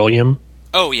 Sir William.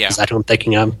 Oh yeah, is that who I'm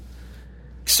thinking of?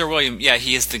 Sir William, yeah,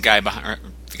 he is the guy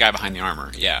behind the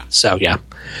armor. Yeah. So yeah,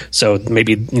 so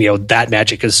maybe that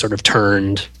magic has sort of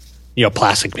turned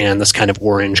Plastic Man this kind of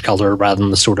orange color rather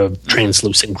than the sort of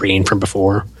translucent green from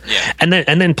before. Yeah. And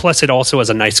then plus it also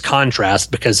has a nice contrast,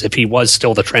 because if he was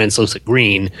still the translucent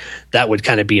green, that would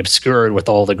kind of be obscured with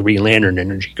all the Green Lantern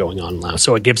energy going on now.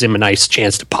 So it gives him a nice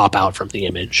chance to pop out from the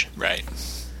image. Right.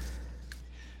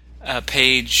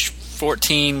 Page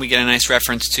 14, we get a nice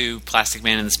reference to Plastic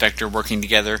Man and the Spectre working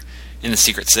together in the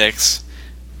Secret Six.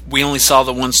 We only saw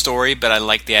the one story, but I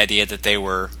like the idea that they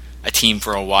were a team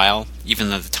for a while,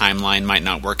 even though the timeline might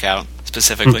not work out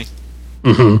specifically.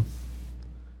 Mm-hmm.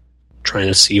 Trying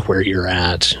to see where you're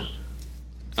at.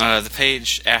 The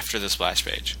page after the splash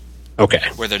page. Okay.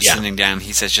 Where they're sitting down.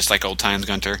 He says, just like old times,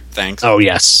 Gunter. Thanks. Oh,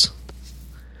 yes.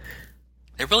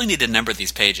 They really need to number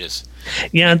these pages.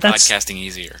 Yeah, that's podcasting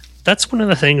easier. That's one of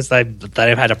the things that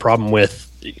I've had a problem with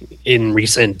in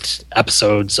recent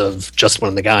episodes of Just One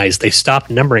of the Guys. They stopped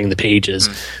numbering the pages.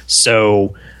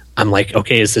 So I'm like,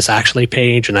 okay, is this actually a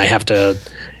page? And I have to,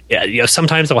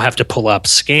 sometimes I'll have to pull up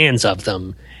scans of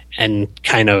them and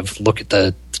kind of look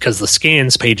at because the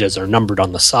scans pages are numbered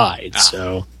on the side.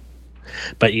 So,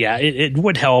 but yeah, it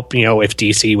would help, if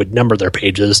DC would number their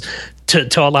pages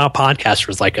to allow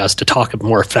podcasters like us to talk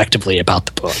more effectively about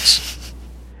the books.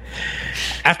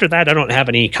 After that, I don't have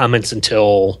any comments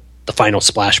until the final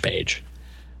splash page.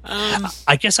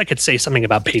 I guess I could say something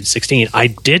about page 16. I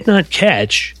did not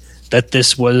catch that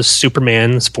this was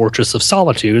Superman's Fortress of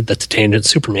Solitude that the Tangent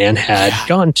Superman had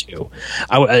gone to.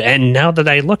 And now that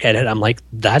I look at it, I'm like,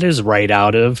 that is right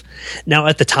out of... Now,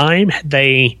 at the time, had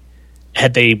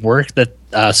they worked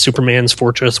that Superman's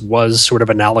Fortress was sort of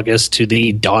analogous to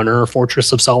the Donner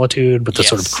Fortress of Solitude with the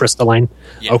sort of crystalline?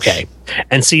 Yes. Okay.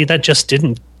 And see, that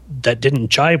didn't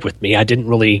jive with me. I didn't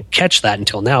really catch that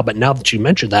until now, but now that you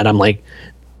mentioned that, I'm like,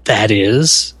 that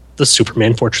is the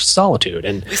Superman Fortress of Solitude.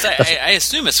 And at least I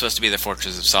assume it's supposed to be the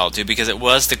Fortress of Solitude because it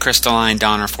was the crystalline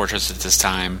Donner Fortress at this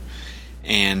time.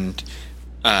 And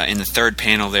in the third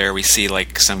panel there, we see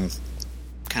like some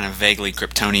kind of vaguely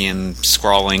Kryptonian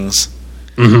scrawlings.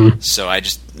 Mm-hmm. So I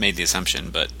just made the assumption,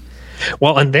 but...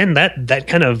 Well, and then that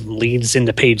kind of leads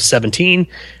into page 17.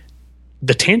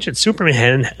 The Tangent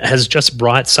Superman has just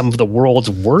brought some of the world's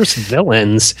worst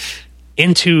villains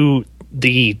into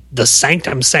the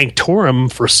Sanctum Sanctorum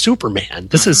for Superman.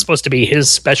 This is supposed to be his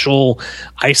special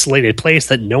isolated place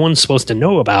that no one's supposed to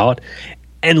know about,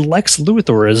 and Lex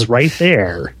Luthor is right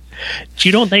there.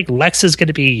 You don't think Lex is going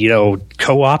to be,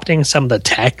 co-opting some of the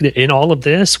tech in all of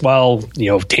this while,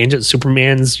 Tangent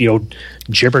Superman's,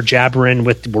 jibber-jabbering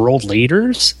with world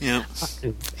leaders? Yeah.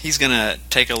 He's going to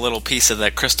take a little piece of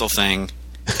that crystal thing,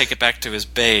 take it back to his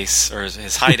base or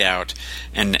his hideout,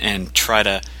 and try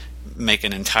to make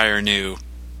an entire new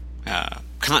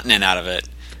continent out of it.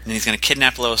 And he's going to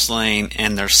kidnap Lois Lane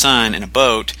and their son in a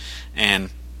boat.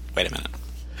 And wait a minute.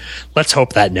 Let's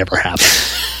hope that never happens.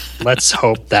 Let's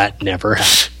hope that never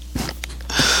happened.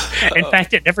 In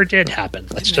fact, it never did happen.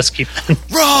 Let's just keep that.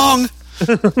 Wrong!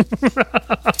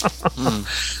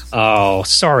 Oh,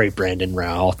 sorry, Brandon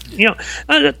Routh.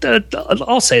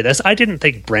 I'll say this. I didn't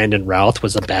think Brandon Routh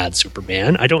was a bad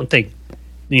Superman. I don't think,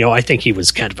 I think he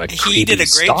was kind of a creepy, he did a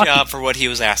great job for what he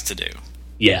was asked to do.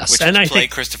 Yes. Which was play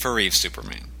Christopher Reeve's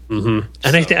Superman. Mm-hmm.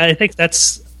 And I think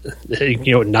that's...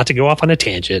 not to go off on a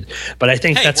tangent, but I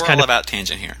think that's we're kind all of about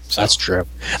tangent here. So. That's true.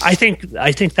 I think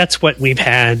that's what we've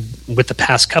had with the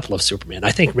past couple of Superman.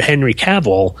 I think Henry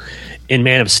Cavill in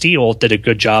Man of Steel did a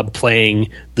good job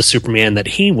playing the Superman that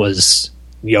he was,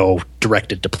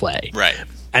 directed to play. Right.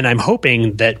 And I'm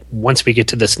hoping that once we get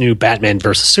to this new Batman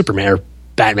versus Superman or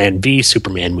Batman v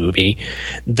Superman movie,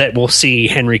 that we'll see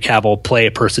Henry Cavill play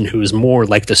a person who is more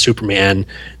like the Superman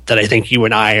that I think you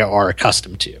and I are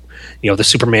accustomed to. The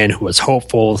Superman who is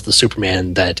hopeful, the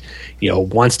Superman that,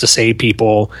 wants to save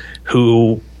people,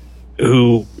 who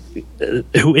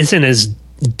isn't as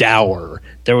dour.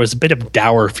 There was a bit of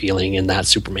dour feeling in that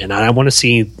Superman, and I want to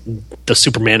see the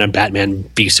Superman and Batman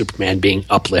v Superman being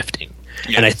uplifting.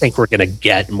 Yeah. And I think we're going to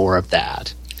get more of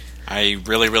that. I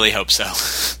really, really hope so.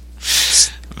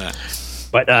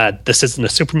 But this isn't a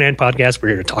Superman podcast. We're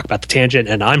here to talk about the Tangent,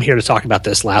 and I'm here to talk about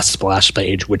this last splash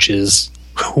page, which is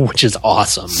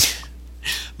awesome.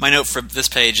 My note for this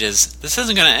page is, this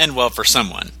isn't going to end well for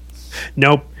someone.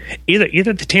 Nope.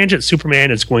 Either the Tangent Superman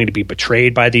is going to be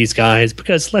betrayed by these guys,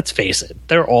 because let's face it,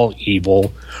 they're all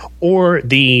evil, or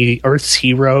the Earth's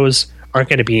heroes are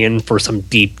going to be in for some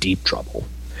deep, deep trouble.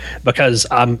 Because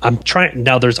I'm trying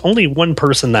now. There's only one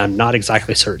person that I'm not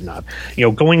exactly certain of.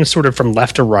 Going sort of from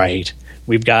left to right,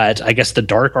 we've got, I guess, the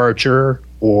Dark Archer,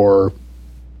 or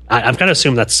I've got to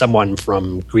assume that's someone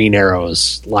from Green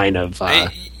Arrow's line of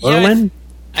Merlin.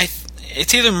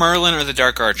 It's either Merlin or the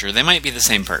Dark Archer. They might be the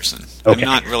same person. Okay. I'm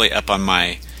not really up on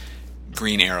my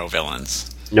Green Arrow villains.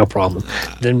 No problem.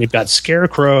 Then we've got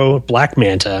Scarecrow, Black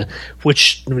Manta,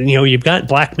 which, you've got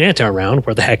Black Manta around.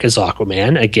 Where the heck is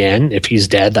Aquaman? Again, if he's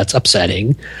dead, that's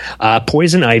upsetting.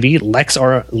 Poison Ivy, Lex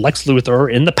Luthor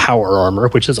in the power armor,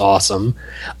 which is awesome.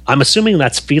 I'm assuming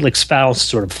that's Felix Faust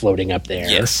sort of floating up there.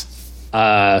 Yes.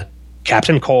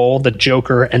 Captain Cole, the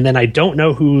Joker, and then I don't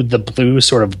know who the blue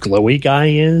sort of glowy guy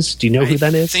is. Do you know who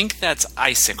that is? I think that's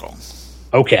Icicle.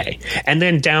 Okay. And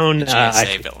then down... The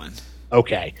JSA villain.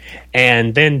 Okay.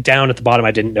 And then down at the bottom,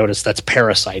 I didn't notice that's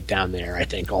Parasite down there, I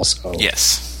think, also.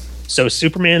 Yes. So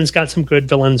Superman's got some good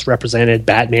villains represented.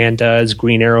 Batman does.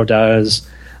 Green Arrow does.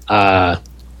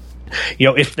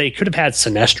 If they could have had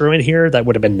Sinestro in here, that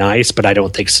would have been nice, but I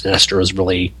don't think Sinestro is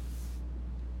really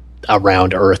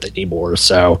around Earth anymore.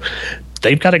 So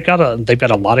they've got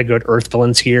a lot of good Earth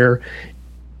villains here.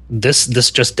 This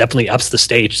just definitely ups the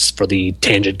stakes for the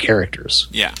Tangent characters.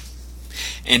 Yeah.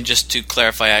 And just to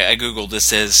clarify, I googled,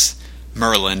 this is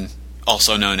Merlin,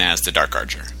 also known as the Dark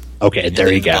Archer. Okay, and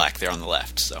there you go. Black there on the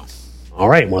left. So, all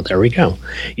right, well, there we go.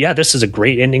 Yeah, this is a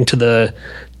great ending to the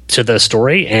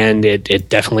story, and it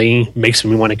definitely makes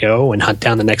me want to go and hunt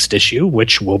down the next issue,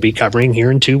 which we'll be covering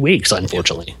here in 2 weeks,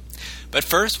 unfortunately. But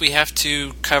first, we have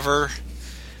to cover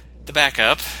the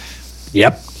backup.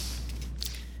 Yep.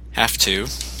 Have to.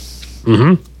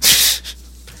 Mm-hmm.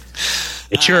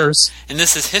 It's yours. And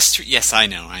this is history. Yes, I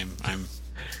know. I'm.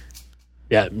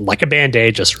 Yeah, like a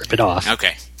Band-Aid, just rip it off.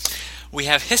 Okay. We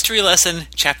have History Lesson,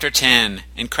 Chapter 10,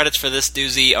 and credits for this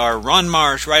doozy are Ron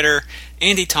Marsh, writer,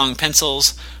 Andy Tong,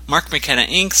 pencils, Mark McKenna,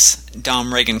 inks,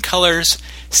 Dom Reagan, colors,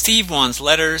 Steve Wan's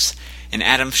letters, and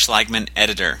Adam Schlagman,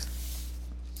 editor.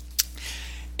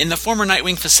 In the former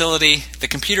Nightwing facility, the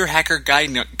computer hacker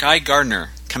Guy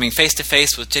Gardner, coming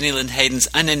face-to-face with Jenny Lynn Hayden's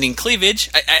unending cleavage,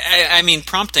 I mean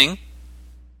prompting,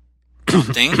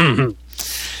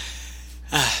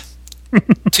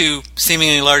 to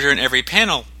seemingly larger in every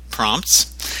panel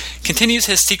prompts, continues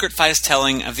his secret files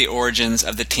telling of the origins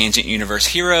of the Tangent Universe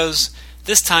heroes,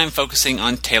 this time focusing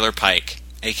on Taylor Pike,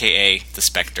 aka the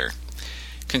Spectre.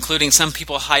 Concluding some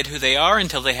people hide who they are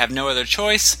until they have no other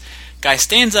choice, Guy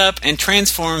stands up and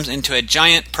transforms into a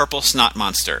giant purple snot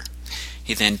monster.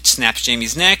 He then snaps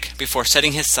Jamie's neck before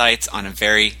setting his sights on a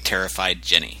very terrified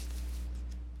Jenny.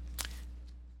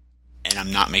 And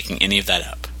I'm not making any of that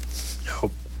up.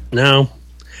 No.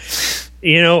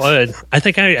 I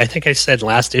think I said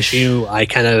last issue, I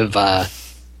kind of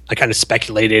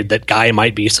speculated that Guy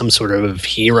might be some sort of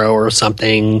hero or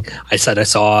something. I said I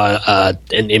saw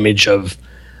an image of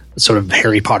sort of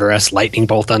Harry Potter-esque lightning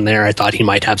bolt on there. I thought he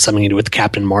might have something to do with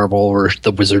Captain Marvel or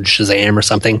the Wizard Shazam or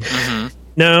something. Mm-hmm.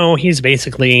 No, he's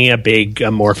basically a big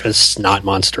amorphous snot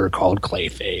monster called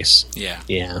Clayface.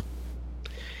 Yeah.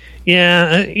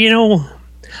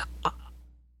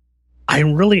 I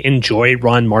really enjoy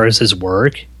Ron Mars's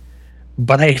work,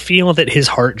 but I feel that his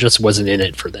heart just wasn't in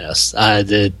it for this.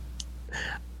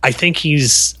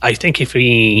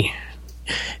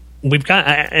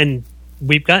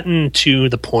 We've gotten to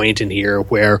the point in here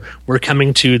where we're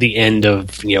coming to the end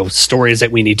of stories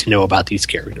that we need to know about these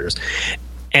characters,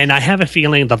 and I have a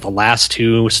feeling that the last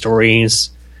 2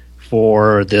 stories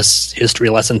for this history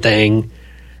lesson thing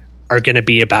are going to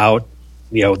be about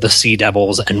the Sea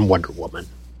Devils and Wonder Woman.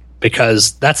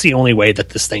 Because that's the only way that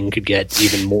this thing could get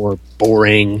even more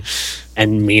boring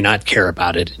and me not care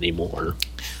about it anymore.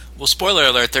 Well, spoiler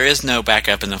alert, there is no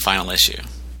backup in the final issue.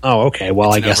 Oh, okay. Well,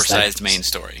 it's I an guess oversized main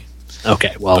story.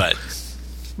 Okay, well,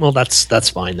 that's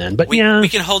fine then. But we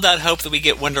can hold out hope that we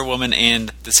get Wonder Woman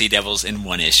and the Sea Devils in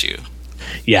 1 issue.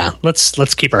 Yeah,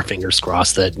 let's keep our fingers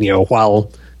crossed that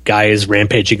while Guy is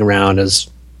rampaging around as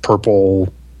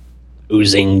purple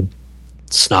oozing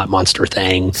snot monster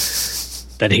thing,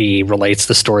 that he relates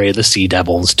the story of the Sea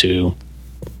Devils to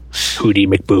Hootie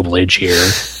McBooblage here.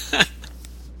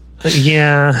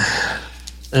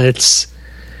 It's...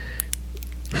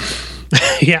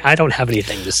 I don't have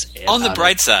anything to say on the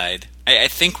bright it. side, I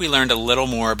think we learned a little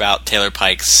more about Taylor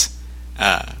Pike's...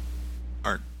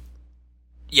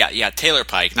 Taylor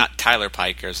Pike, not Tyler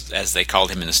Pike, as they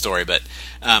called him in the story, but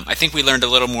I think we learned a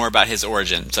little more about his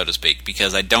origin, so to speak,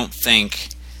 because I don't think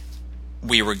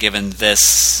we were given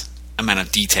this amount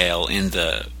of detail in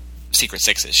the Secret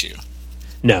 6 issue.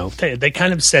 No, they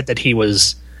kind of said that he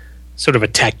was sort of a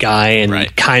tech guy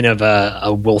and kind of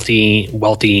a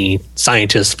wealthy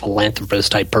scientist,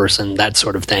 philanthropist type person, that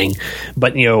sort of thing.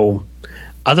 But,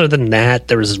 other than that,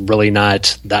 there's really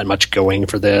not that much going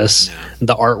for this. No.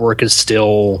 The artwork is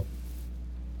still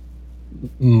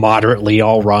moderately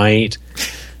all right,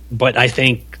 but I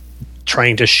think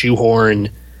trying to shoehorn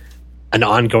an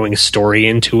ongoing story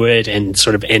into it and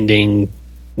sort of ending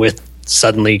with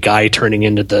suddenly Guy turning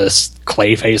into this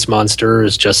Clayface monster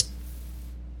is just,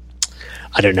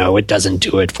 I don't know, it doesn't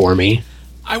do it for me.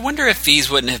 I wonder if these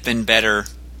wouldn't have been better.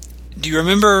 Do you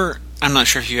remember, I'm not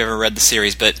sure if you ever read the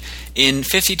series, but in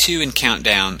 52 and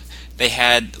Countdown, they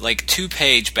had like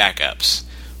 2-page backups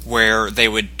where they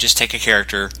would just take a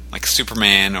character like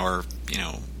Superman or,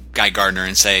 Guy Gardner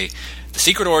and say, the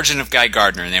secret origin of Guy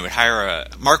Gardner, and they would hire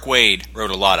Mark Waid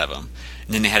wrote a lot of them,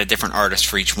 and then they had a different artist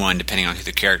for each one depending on who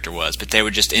the character was, but they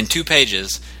would just, in 2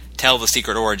 pages, tell the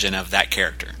secret origin of that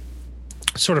character.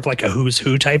 Sort of like a Who's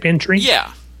Who type entry?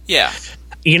 Yeah, Yeah.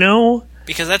 You know?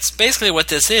 Because that's basically what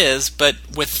this is, but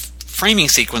with framing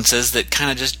sequences that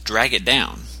kind of just drag it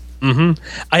down. Mm-hmm.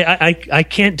 I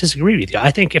can't disagree with you.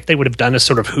 I think if they would have done a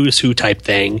sort of who's who type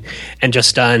thing and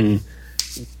just done,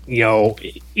 you know,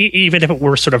 even if it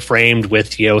were sort of framed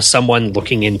with, you know, someone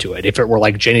looking into it, if it were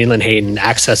like Jenny Lynn Hayden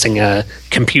accessing a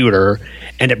computer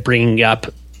and it bringing up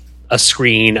a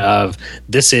screen of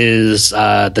this is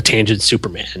the Tangent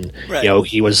Superman. Right. You know,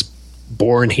 he was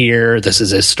born here. This is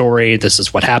his story. This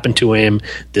is what happened to him.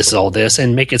 This is all this,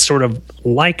 and make it sort of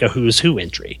like a who's who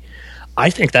entry. I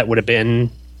think that would have been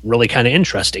really kind of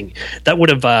interesting. That would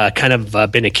have kind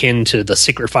of been akin to the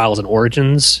Secret Files and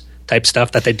Origins type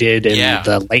stuff that they did in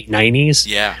the late 90s,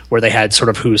 where they had sort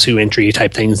of who's who entry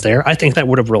type things there. I think that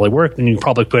would have really worked, and you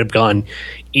probably could have gone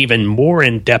even more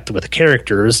in depth with the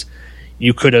characters.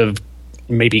 You could have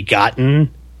maybe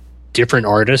gotten different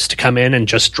artists to come in and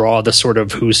just draw the sort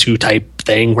of who's who type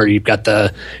thing where you've got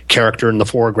the character in the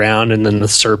foreground and then the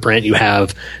Serpent, you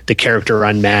have the character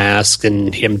unmasked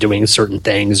and him doing certain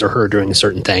things or her doing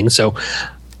certain things. So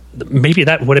maybe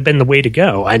that would have been the way to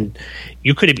go. And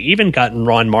you could have even gotten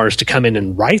Ron Mars to come in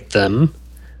and write them,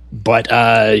 but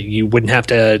you wouldn't have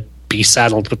to be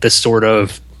saddled with this sort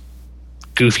of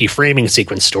goofy framing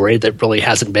sequence story that really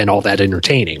hasn't been all that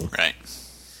entertaining. Right.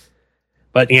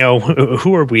 But, you know,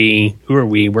 who are we?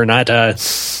 We're not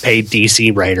paid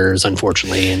DC writers,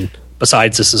 unfortunately. And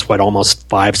besides, this is, almost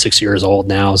 5-6 years old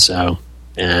now, so,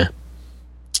 would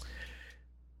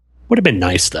have been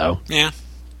nice, though. Yeah.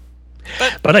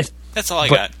 But that's all I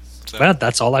got. So. Well,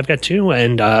 that's all I've got, too.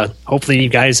 And hopefully you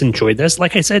guys enjoyed this.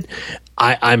 Like I said,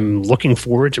 I'm looking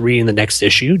forward to reading the next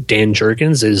issue. Dan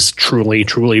Jurgens is truly,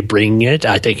 truly bringing it.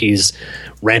 I think he's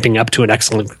ramping up to an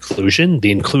excellent conclusion.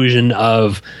 The inclusion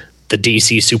of the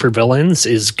DC supervillains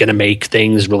is going to make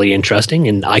things really interesting,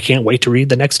 and I can't wait to read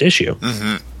the next issue.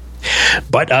 Mm-hmm.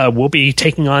 But we'll be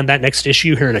taking on that next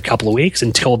issue here in a couple of weeks.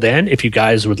 Until then, if you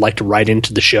guys would like to write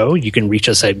into the show, you can reach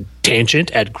us at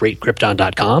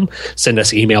tangent@greatkrypton.com. Send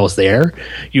us emails there.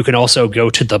 You can also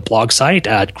go to the blog site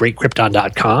at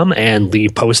greatkrypton.com and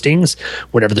leave postings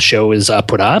whenever the show is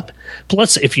put up.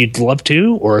 Plus, if you'd love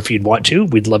to, or if you'd want to,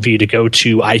 we'd love you to go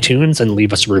to iTunes and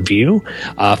leave us a review.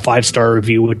 5-star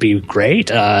review would be great.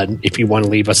 If you want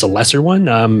to leave us a lesser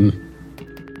one,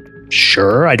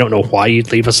 sure. I don't know why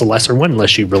you'd leave us a lesser one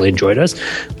unless you really enjoyed us.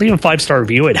 Leave a 5-star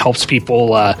review. It helps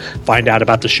people find out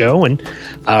about the show, and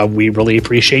we really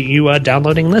appreciate you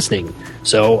downloading and listening.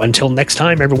 So until next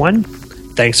time, everyone,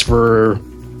 thanks for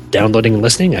downloading and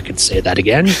listening. I could say that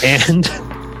again. And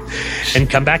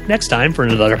come back next time for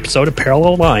another episode of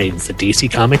Parallel Lines, the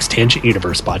DC Comics Tangent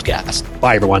Universe podcast.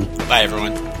 Bye, everyone. Bye,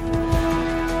 everyone.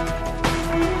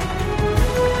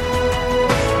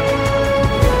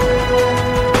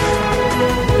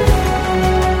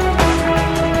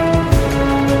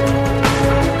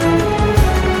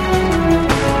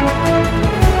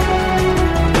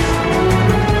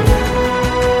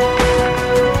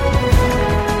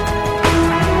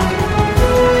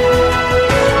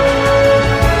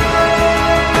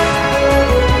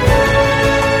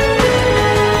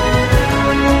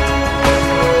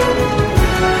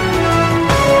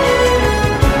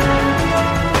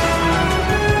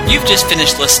 You've just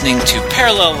finished listening to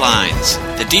Parallel Lines,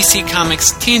 the DC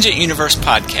Comics Tangent Universe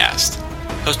podcast,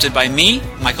 hosted by me,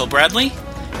 Michael Bradley,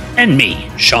 and me,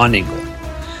 Sean Ingle.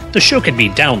 The show can be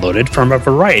downloaded from a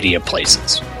variety of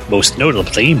places, most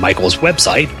notably Michael's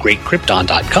website,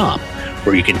 greatkrypton.com,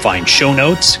 where you can find show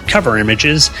notes, cover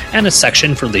images, and a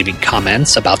section for leaving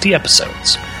comments about the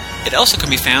episodes. It also can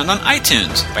be found on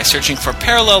iTunes by searching for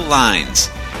Parallel Lines.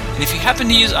 And if you happen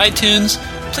to use iTunes,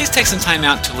 please take some time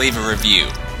out to leave a review.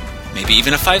 Maybe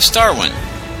even a 5-star one.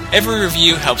 Every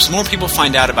review helps more people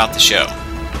find out about the show.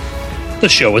 The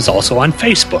show is also on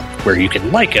Facebook, where you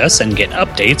can like us and get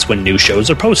updates when new shows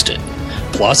are posted.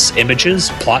 Plus, images,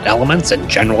 plot elements, and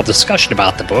general discussion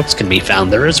about the books can be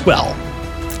found there as well.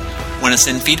 Want to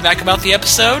send feedback about the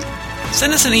episode?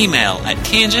 Send us an email at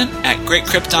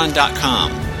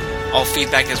tangent@greatkrypton.com. All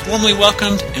feedback is warmly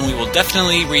welcomed, and we will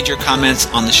definitely read your comments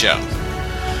on the show.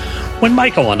 When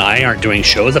Michael and I aren't doing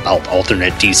shows about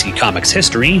alternate DC Comics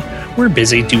history, we're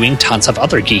busy doing tons of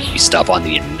other geeky stuff on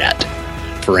the internet.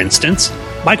 For instance,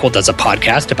 Michael does a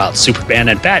podcast about Superman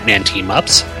and Batman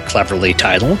team-ups, cleverly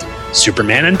titled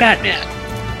Superman and Batman.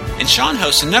 And Sean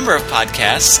hosts a number of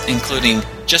podcasts, including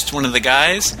Just One of the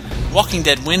Guys, Walking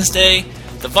Dead Wednesday,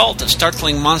 The Vault of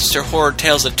Startling Monster Horror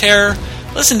Tales of Terror,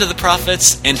 Listen to the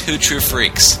Prophets, and Who True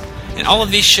Freaks. And all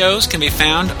of these shows can be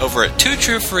found over at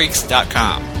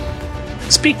twotruefreaks.com.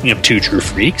 Speaking of Two True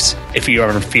Freaks, if you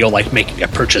ever feel like making a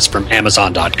purchase from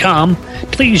Amazon.com,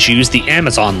 please use the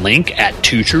Amazon link at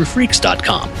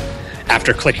twotruefreaks.com.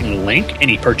 After clicking the link,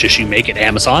 any purchase you make at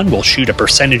Amazon will shoot a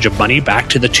percentage of money back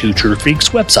to the Two True Freaks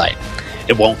website.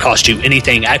 It won't cost you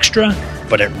anything extra,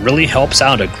 but it really helps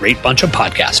out a great bunch of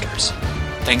podcasters.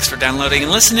 Thanks for downloading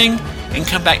and listening, and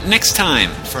come back next time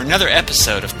for another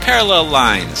episode of Parallel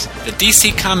Lines, the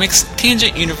DC Comics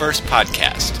Tangent Universe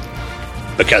podcast.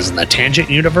 Because in the Tangent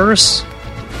Universe,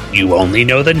 you only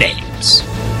know the names.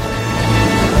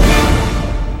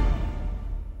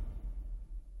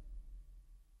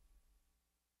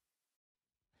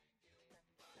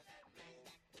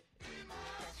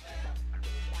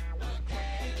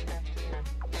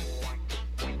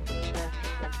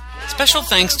 Special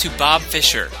thanks to Bob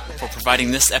Fisher for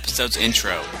providing this episode's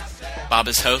intro. Bob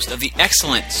is host of the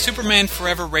excellent Superman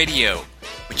Forever Radio,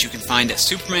 which you can find at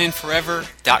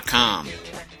supermanforever.com,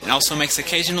 and also makes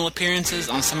occasional appearances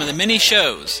on some of the many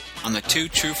shows on the Two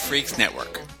True Freaks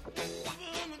network.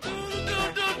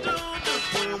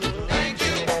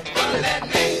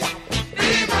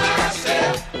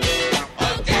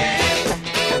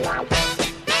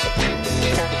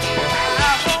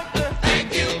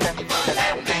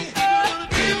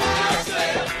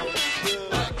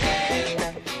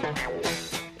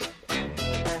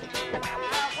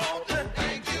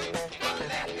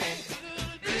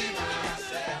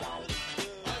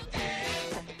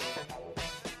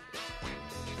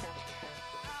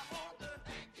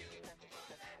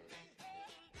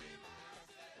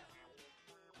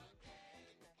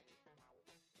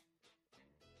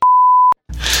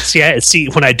 See,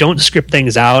 when I don't script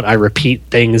things out, I repeat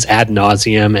things ad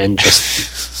nauseum and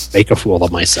just make a fool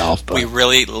of myself. But we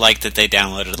really like that they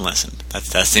downloaded and listened.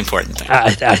 That's the important thing.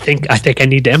 I think I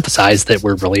need to emphasize that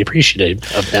we're really appreciative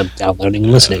of them downloading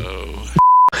and listening.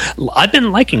 I've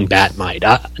been liking Batmite.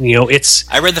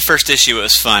 I read the first issue. It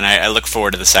was fun. I look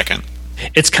forward to the second.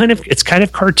 It's kind of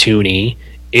cartoony.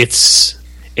 It's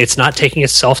not taking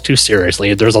itself too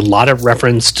seriously. There's a lot of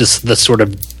reference to the sort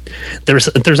of there's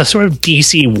a sort of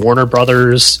DC Warner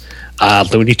Brothers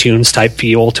Looney Tunes type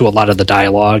feel to a lot of the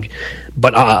dialogue,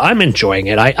 but I'm enjoying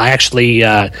it. I actually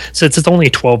since it's only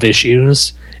 12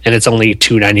 issues and it's only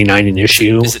 $2.99 an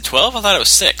issue. Is it 12? I thought it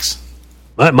was 6.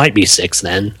 Well, it might be 6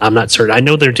 then. I'm not certain. I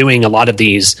know they're doing a lot of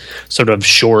these sort of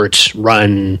short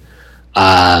run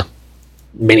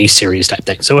mini-series type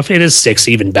thing. So if it is 6,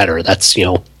 even better. That's,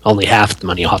 only half the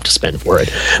money you'll have to spend for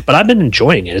it. But I've been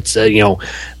enjoying it. It's,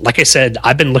 like I said,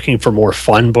 I've been looking for more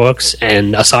fun books.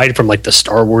 And aside from like the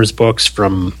Star Wars books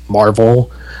from Marvel,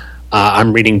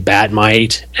 I'm reading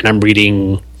Batmite and I'm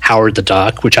reading Howard the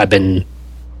Duck, which has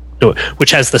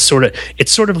the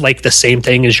it's sort of like the same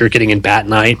thing as you're getting in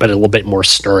Batmite, but a little bit more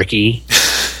snarky.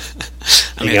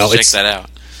 I'm going to check that out.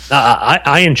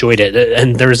 I enjoyed it.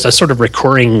 And there's a sort of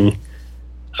recurring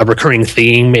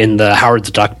theme in the Howard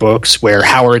the Duck books where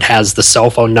Howard has the cell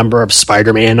phone number of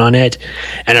Spider-Man on it,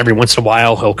 and every once in a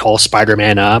while he'll call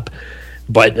Spider-Man up,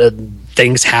 but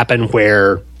things happen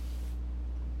where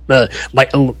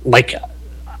like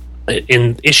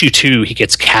in issue 2 he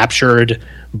gets captured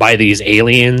by these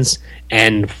aliens,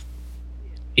 and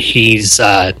he's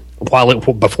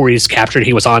before he's captured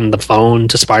he was on the phone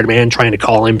to Spider-Man trying to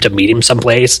call him to meet him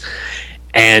someplace.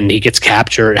 And he gets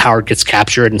captured, Howard gets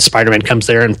captured, and Spider-Man comes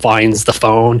there and finds the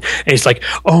phone. And he's like,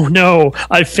 oh no,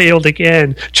 I failed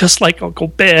again, just like Uncle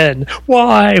Ben.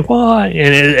 Why?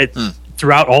 And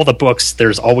throughout all the books,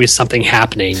 there's always something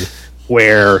happening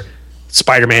where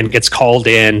Spider-Man gets called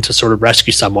in to sort of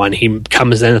rescue someone. He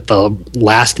comes in at the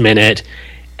last minute,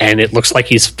 and it looks like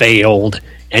he's failed,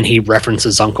 and he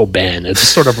references Uncle Ben. It's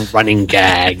sort of a running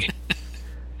gag.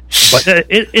 But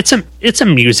it's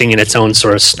amusing in its own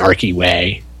sort of snarky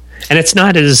way, and it's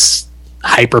not as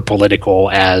hyper political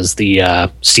as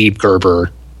the Steve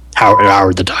Gerber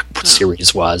Howard the Duck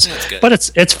series was. But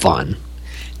it's fun.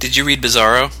 Did you read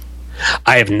Bizarro?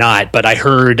 I have not, but I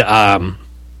heard.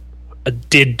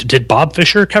 Did Bob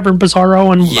Fisher cover Bizarro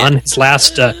on his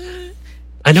last?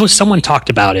 I know someone talked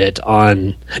about it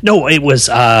on. No, it was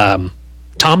Tom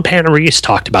Panarese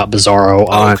talked about Bizarro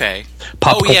on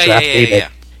Pop Culture Updated. Yeah.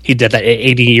 He did that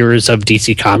 80 years of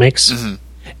DC Comics,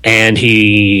 and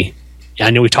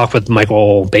I know we talked with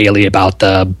Michael Bailey about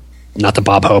not the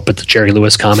Bob Hope, but the Jerry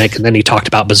Lewis comic, and then he talked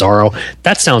about Bizarro.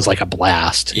 That sounds like a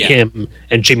blast. Yeah. Him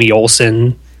and Jimmy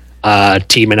Olsen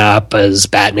teaming up as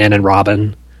Batman and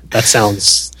Robin. That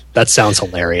sounds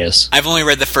hilarious. I've only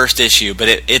read the first issue, but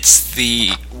it's the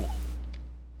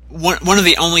one of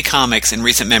the only comics in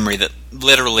recent memory that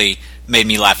literally made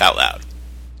me laugh out loud.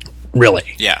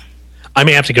 Really? Yeah. I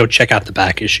may have to go check out the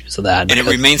back issues of that. And it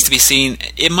remains to be seen.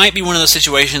 It might be one of those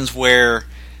situations where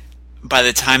by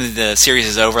the time the series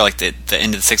is over, like the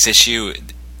end of the 6th issue,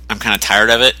 I'm kind of tired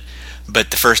of it.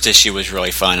 But the first issue was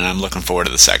really fun, and I'm looking forward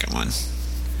to the second one.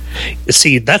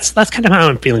 See, that's kind of how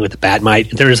I'm feeling with the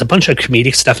Bat-Mite. There's a bunch of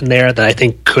comedic stuff in there that I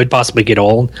think could possibly get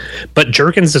old, but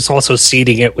Jurgens is also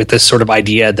seeding it with this sort of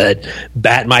idea that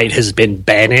Bat-Mite has been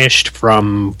banished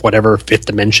from whatever 5th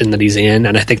dimension that he's in,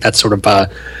 and I think that's sort of a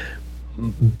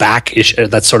back issue.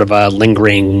 That's sort of a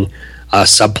lingering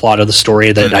subplot of the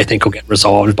story that I think will get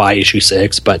resolved by issue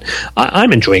 6. But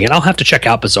I'm enjoying it. I'll have to check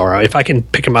out Bizarro if I can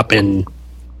pick him up in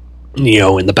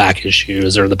the back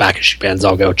issues or the back issue bands.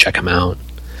 I'll go check him out.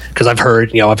 Because I've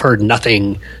heard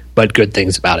nothing but good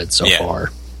things about it so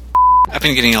far. I've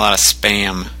been getting a lot of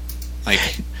spam, like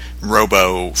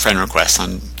robo friend requests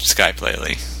on Skype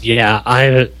lately. Yeah,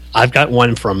 I've got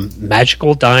one from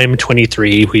Magical Dime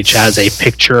 23, which has a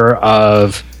picture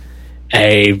of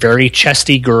a very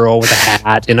chesty girl with a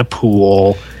hat in a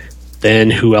pool.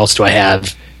 Then who else do I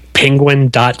have?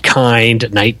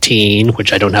 Penguin.kind19,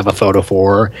 which I don't have a photo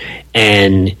for,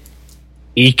 and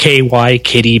EKY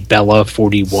Kitty Bella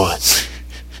 41.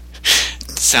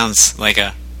 Sounds like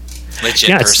a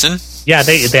legit person. Yeah,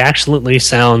 they absolutely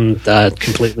sound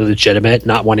completely legitimate.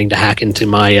 Not wanting to hack into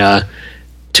my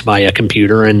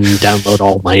computer and download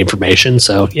all my information.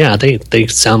 So yeah, they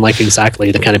sound like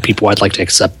exactly the kind of people I'd like to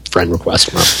accept friend requests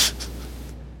from.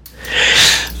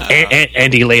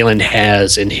 Andy Leyland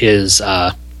has in his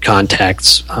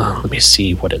contacts. Let me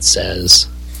see what it says.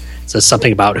 It says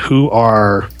something about who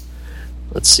are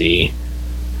Pookie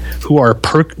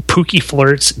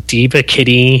Flirts, Diva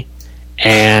Kitty,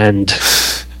 and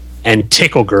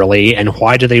Tickle Girly, and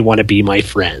why do they want to be my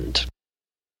friend?